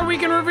freaking Our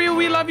Weekend Review.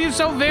 We love you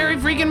so very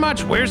freaking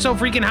much. We're so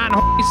freaking hot and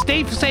horny.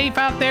 Stay safe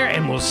out there,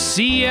 and we'll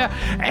see you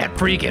at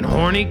freaking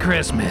Horny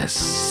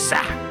Christmas.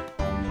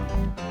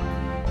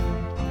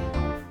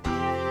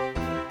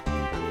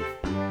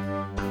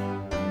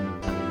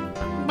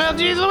 Well,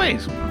 geez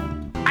Louise,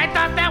 I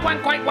thought that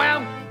went quite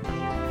well.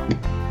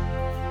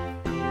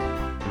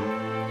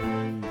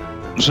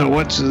 So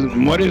what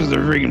is the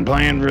freaking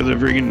plan for the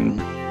freaking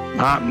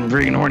hot and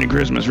freaking horny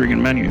Christmas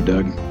freaking menu,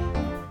 Doug?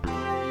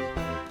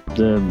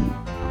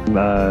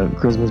 The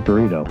Christmas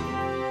burrito.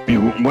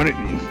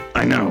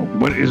 I know.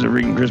 What is a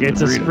freaking Christmas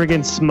burrito? It's a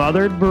freaking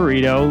smothered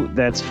burrito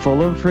that's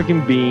full of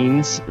freaking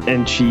beans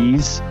and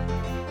cheese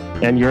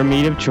and your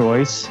meat of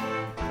choice.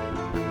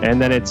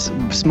 And then it's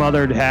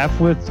smothered half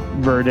with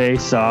verde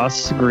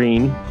sauce,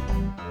 green,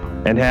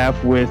 and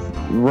half with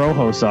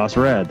rojo sauce,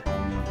 red.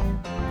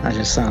 That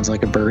just sounds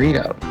like a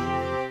burrito.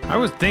 I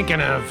was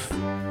thinking of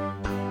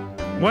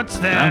what's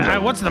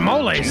the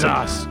mole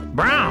sauce?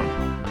 Brown.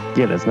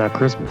 Yeah, that's not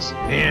Christmas.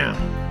 Yeah,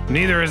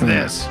 neither is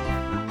this.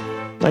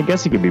 I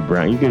guess it could be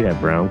brown. You could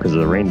have brown because of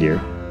the reindeer.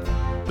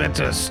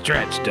 That's a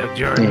stretch, Doug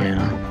Jordan.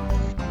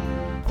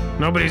 Yeah.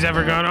 Nobody's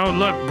ever gone, oh,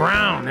 look,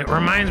 brown. It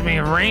reminds me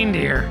of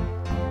reindeer.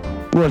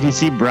 Well, if you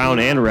see brown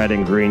and red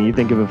and green, you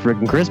think of a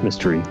freaking Christmas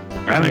tree.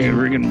 I think of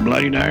freaking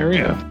bloody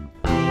diarrhea.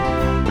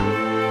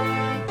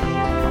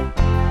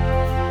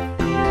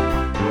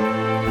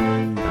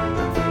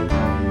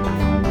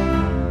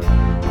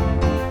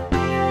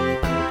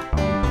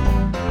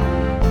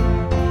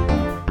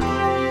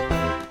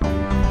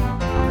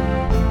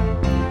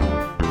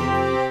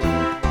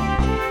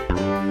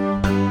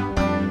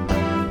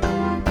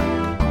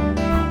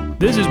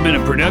 This has been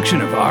a production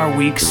of Our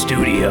Week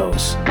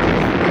Studios.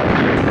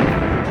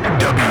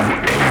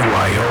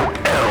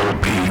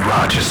 WAYO-LP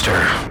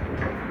Rochester.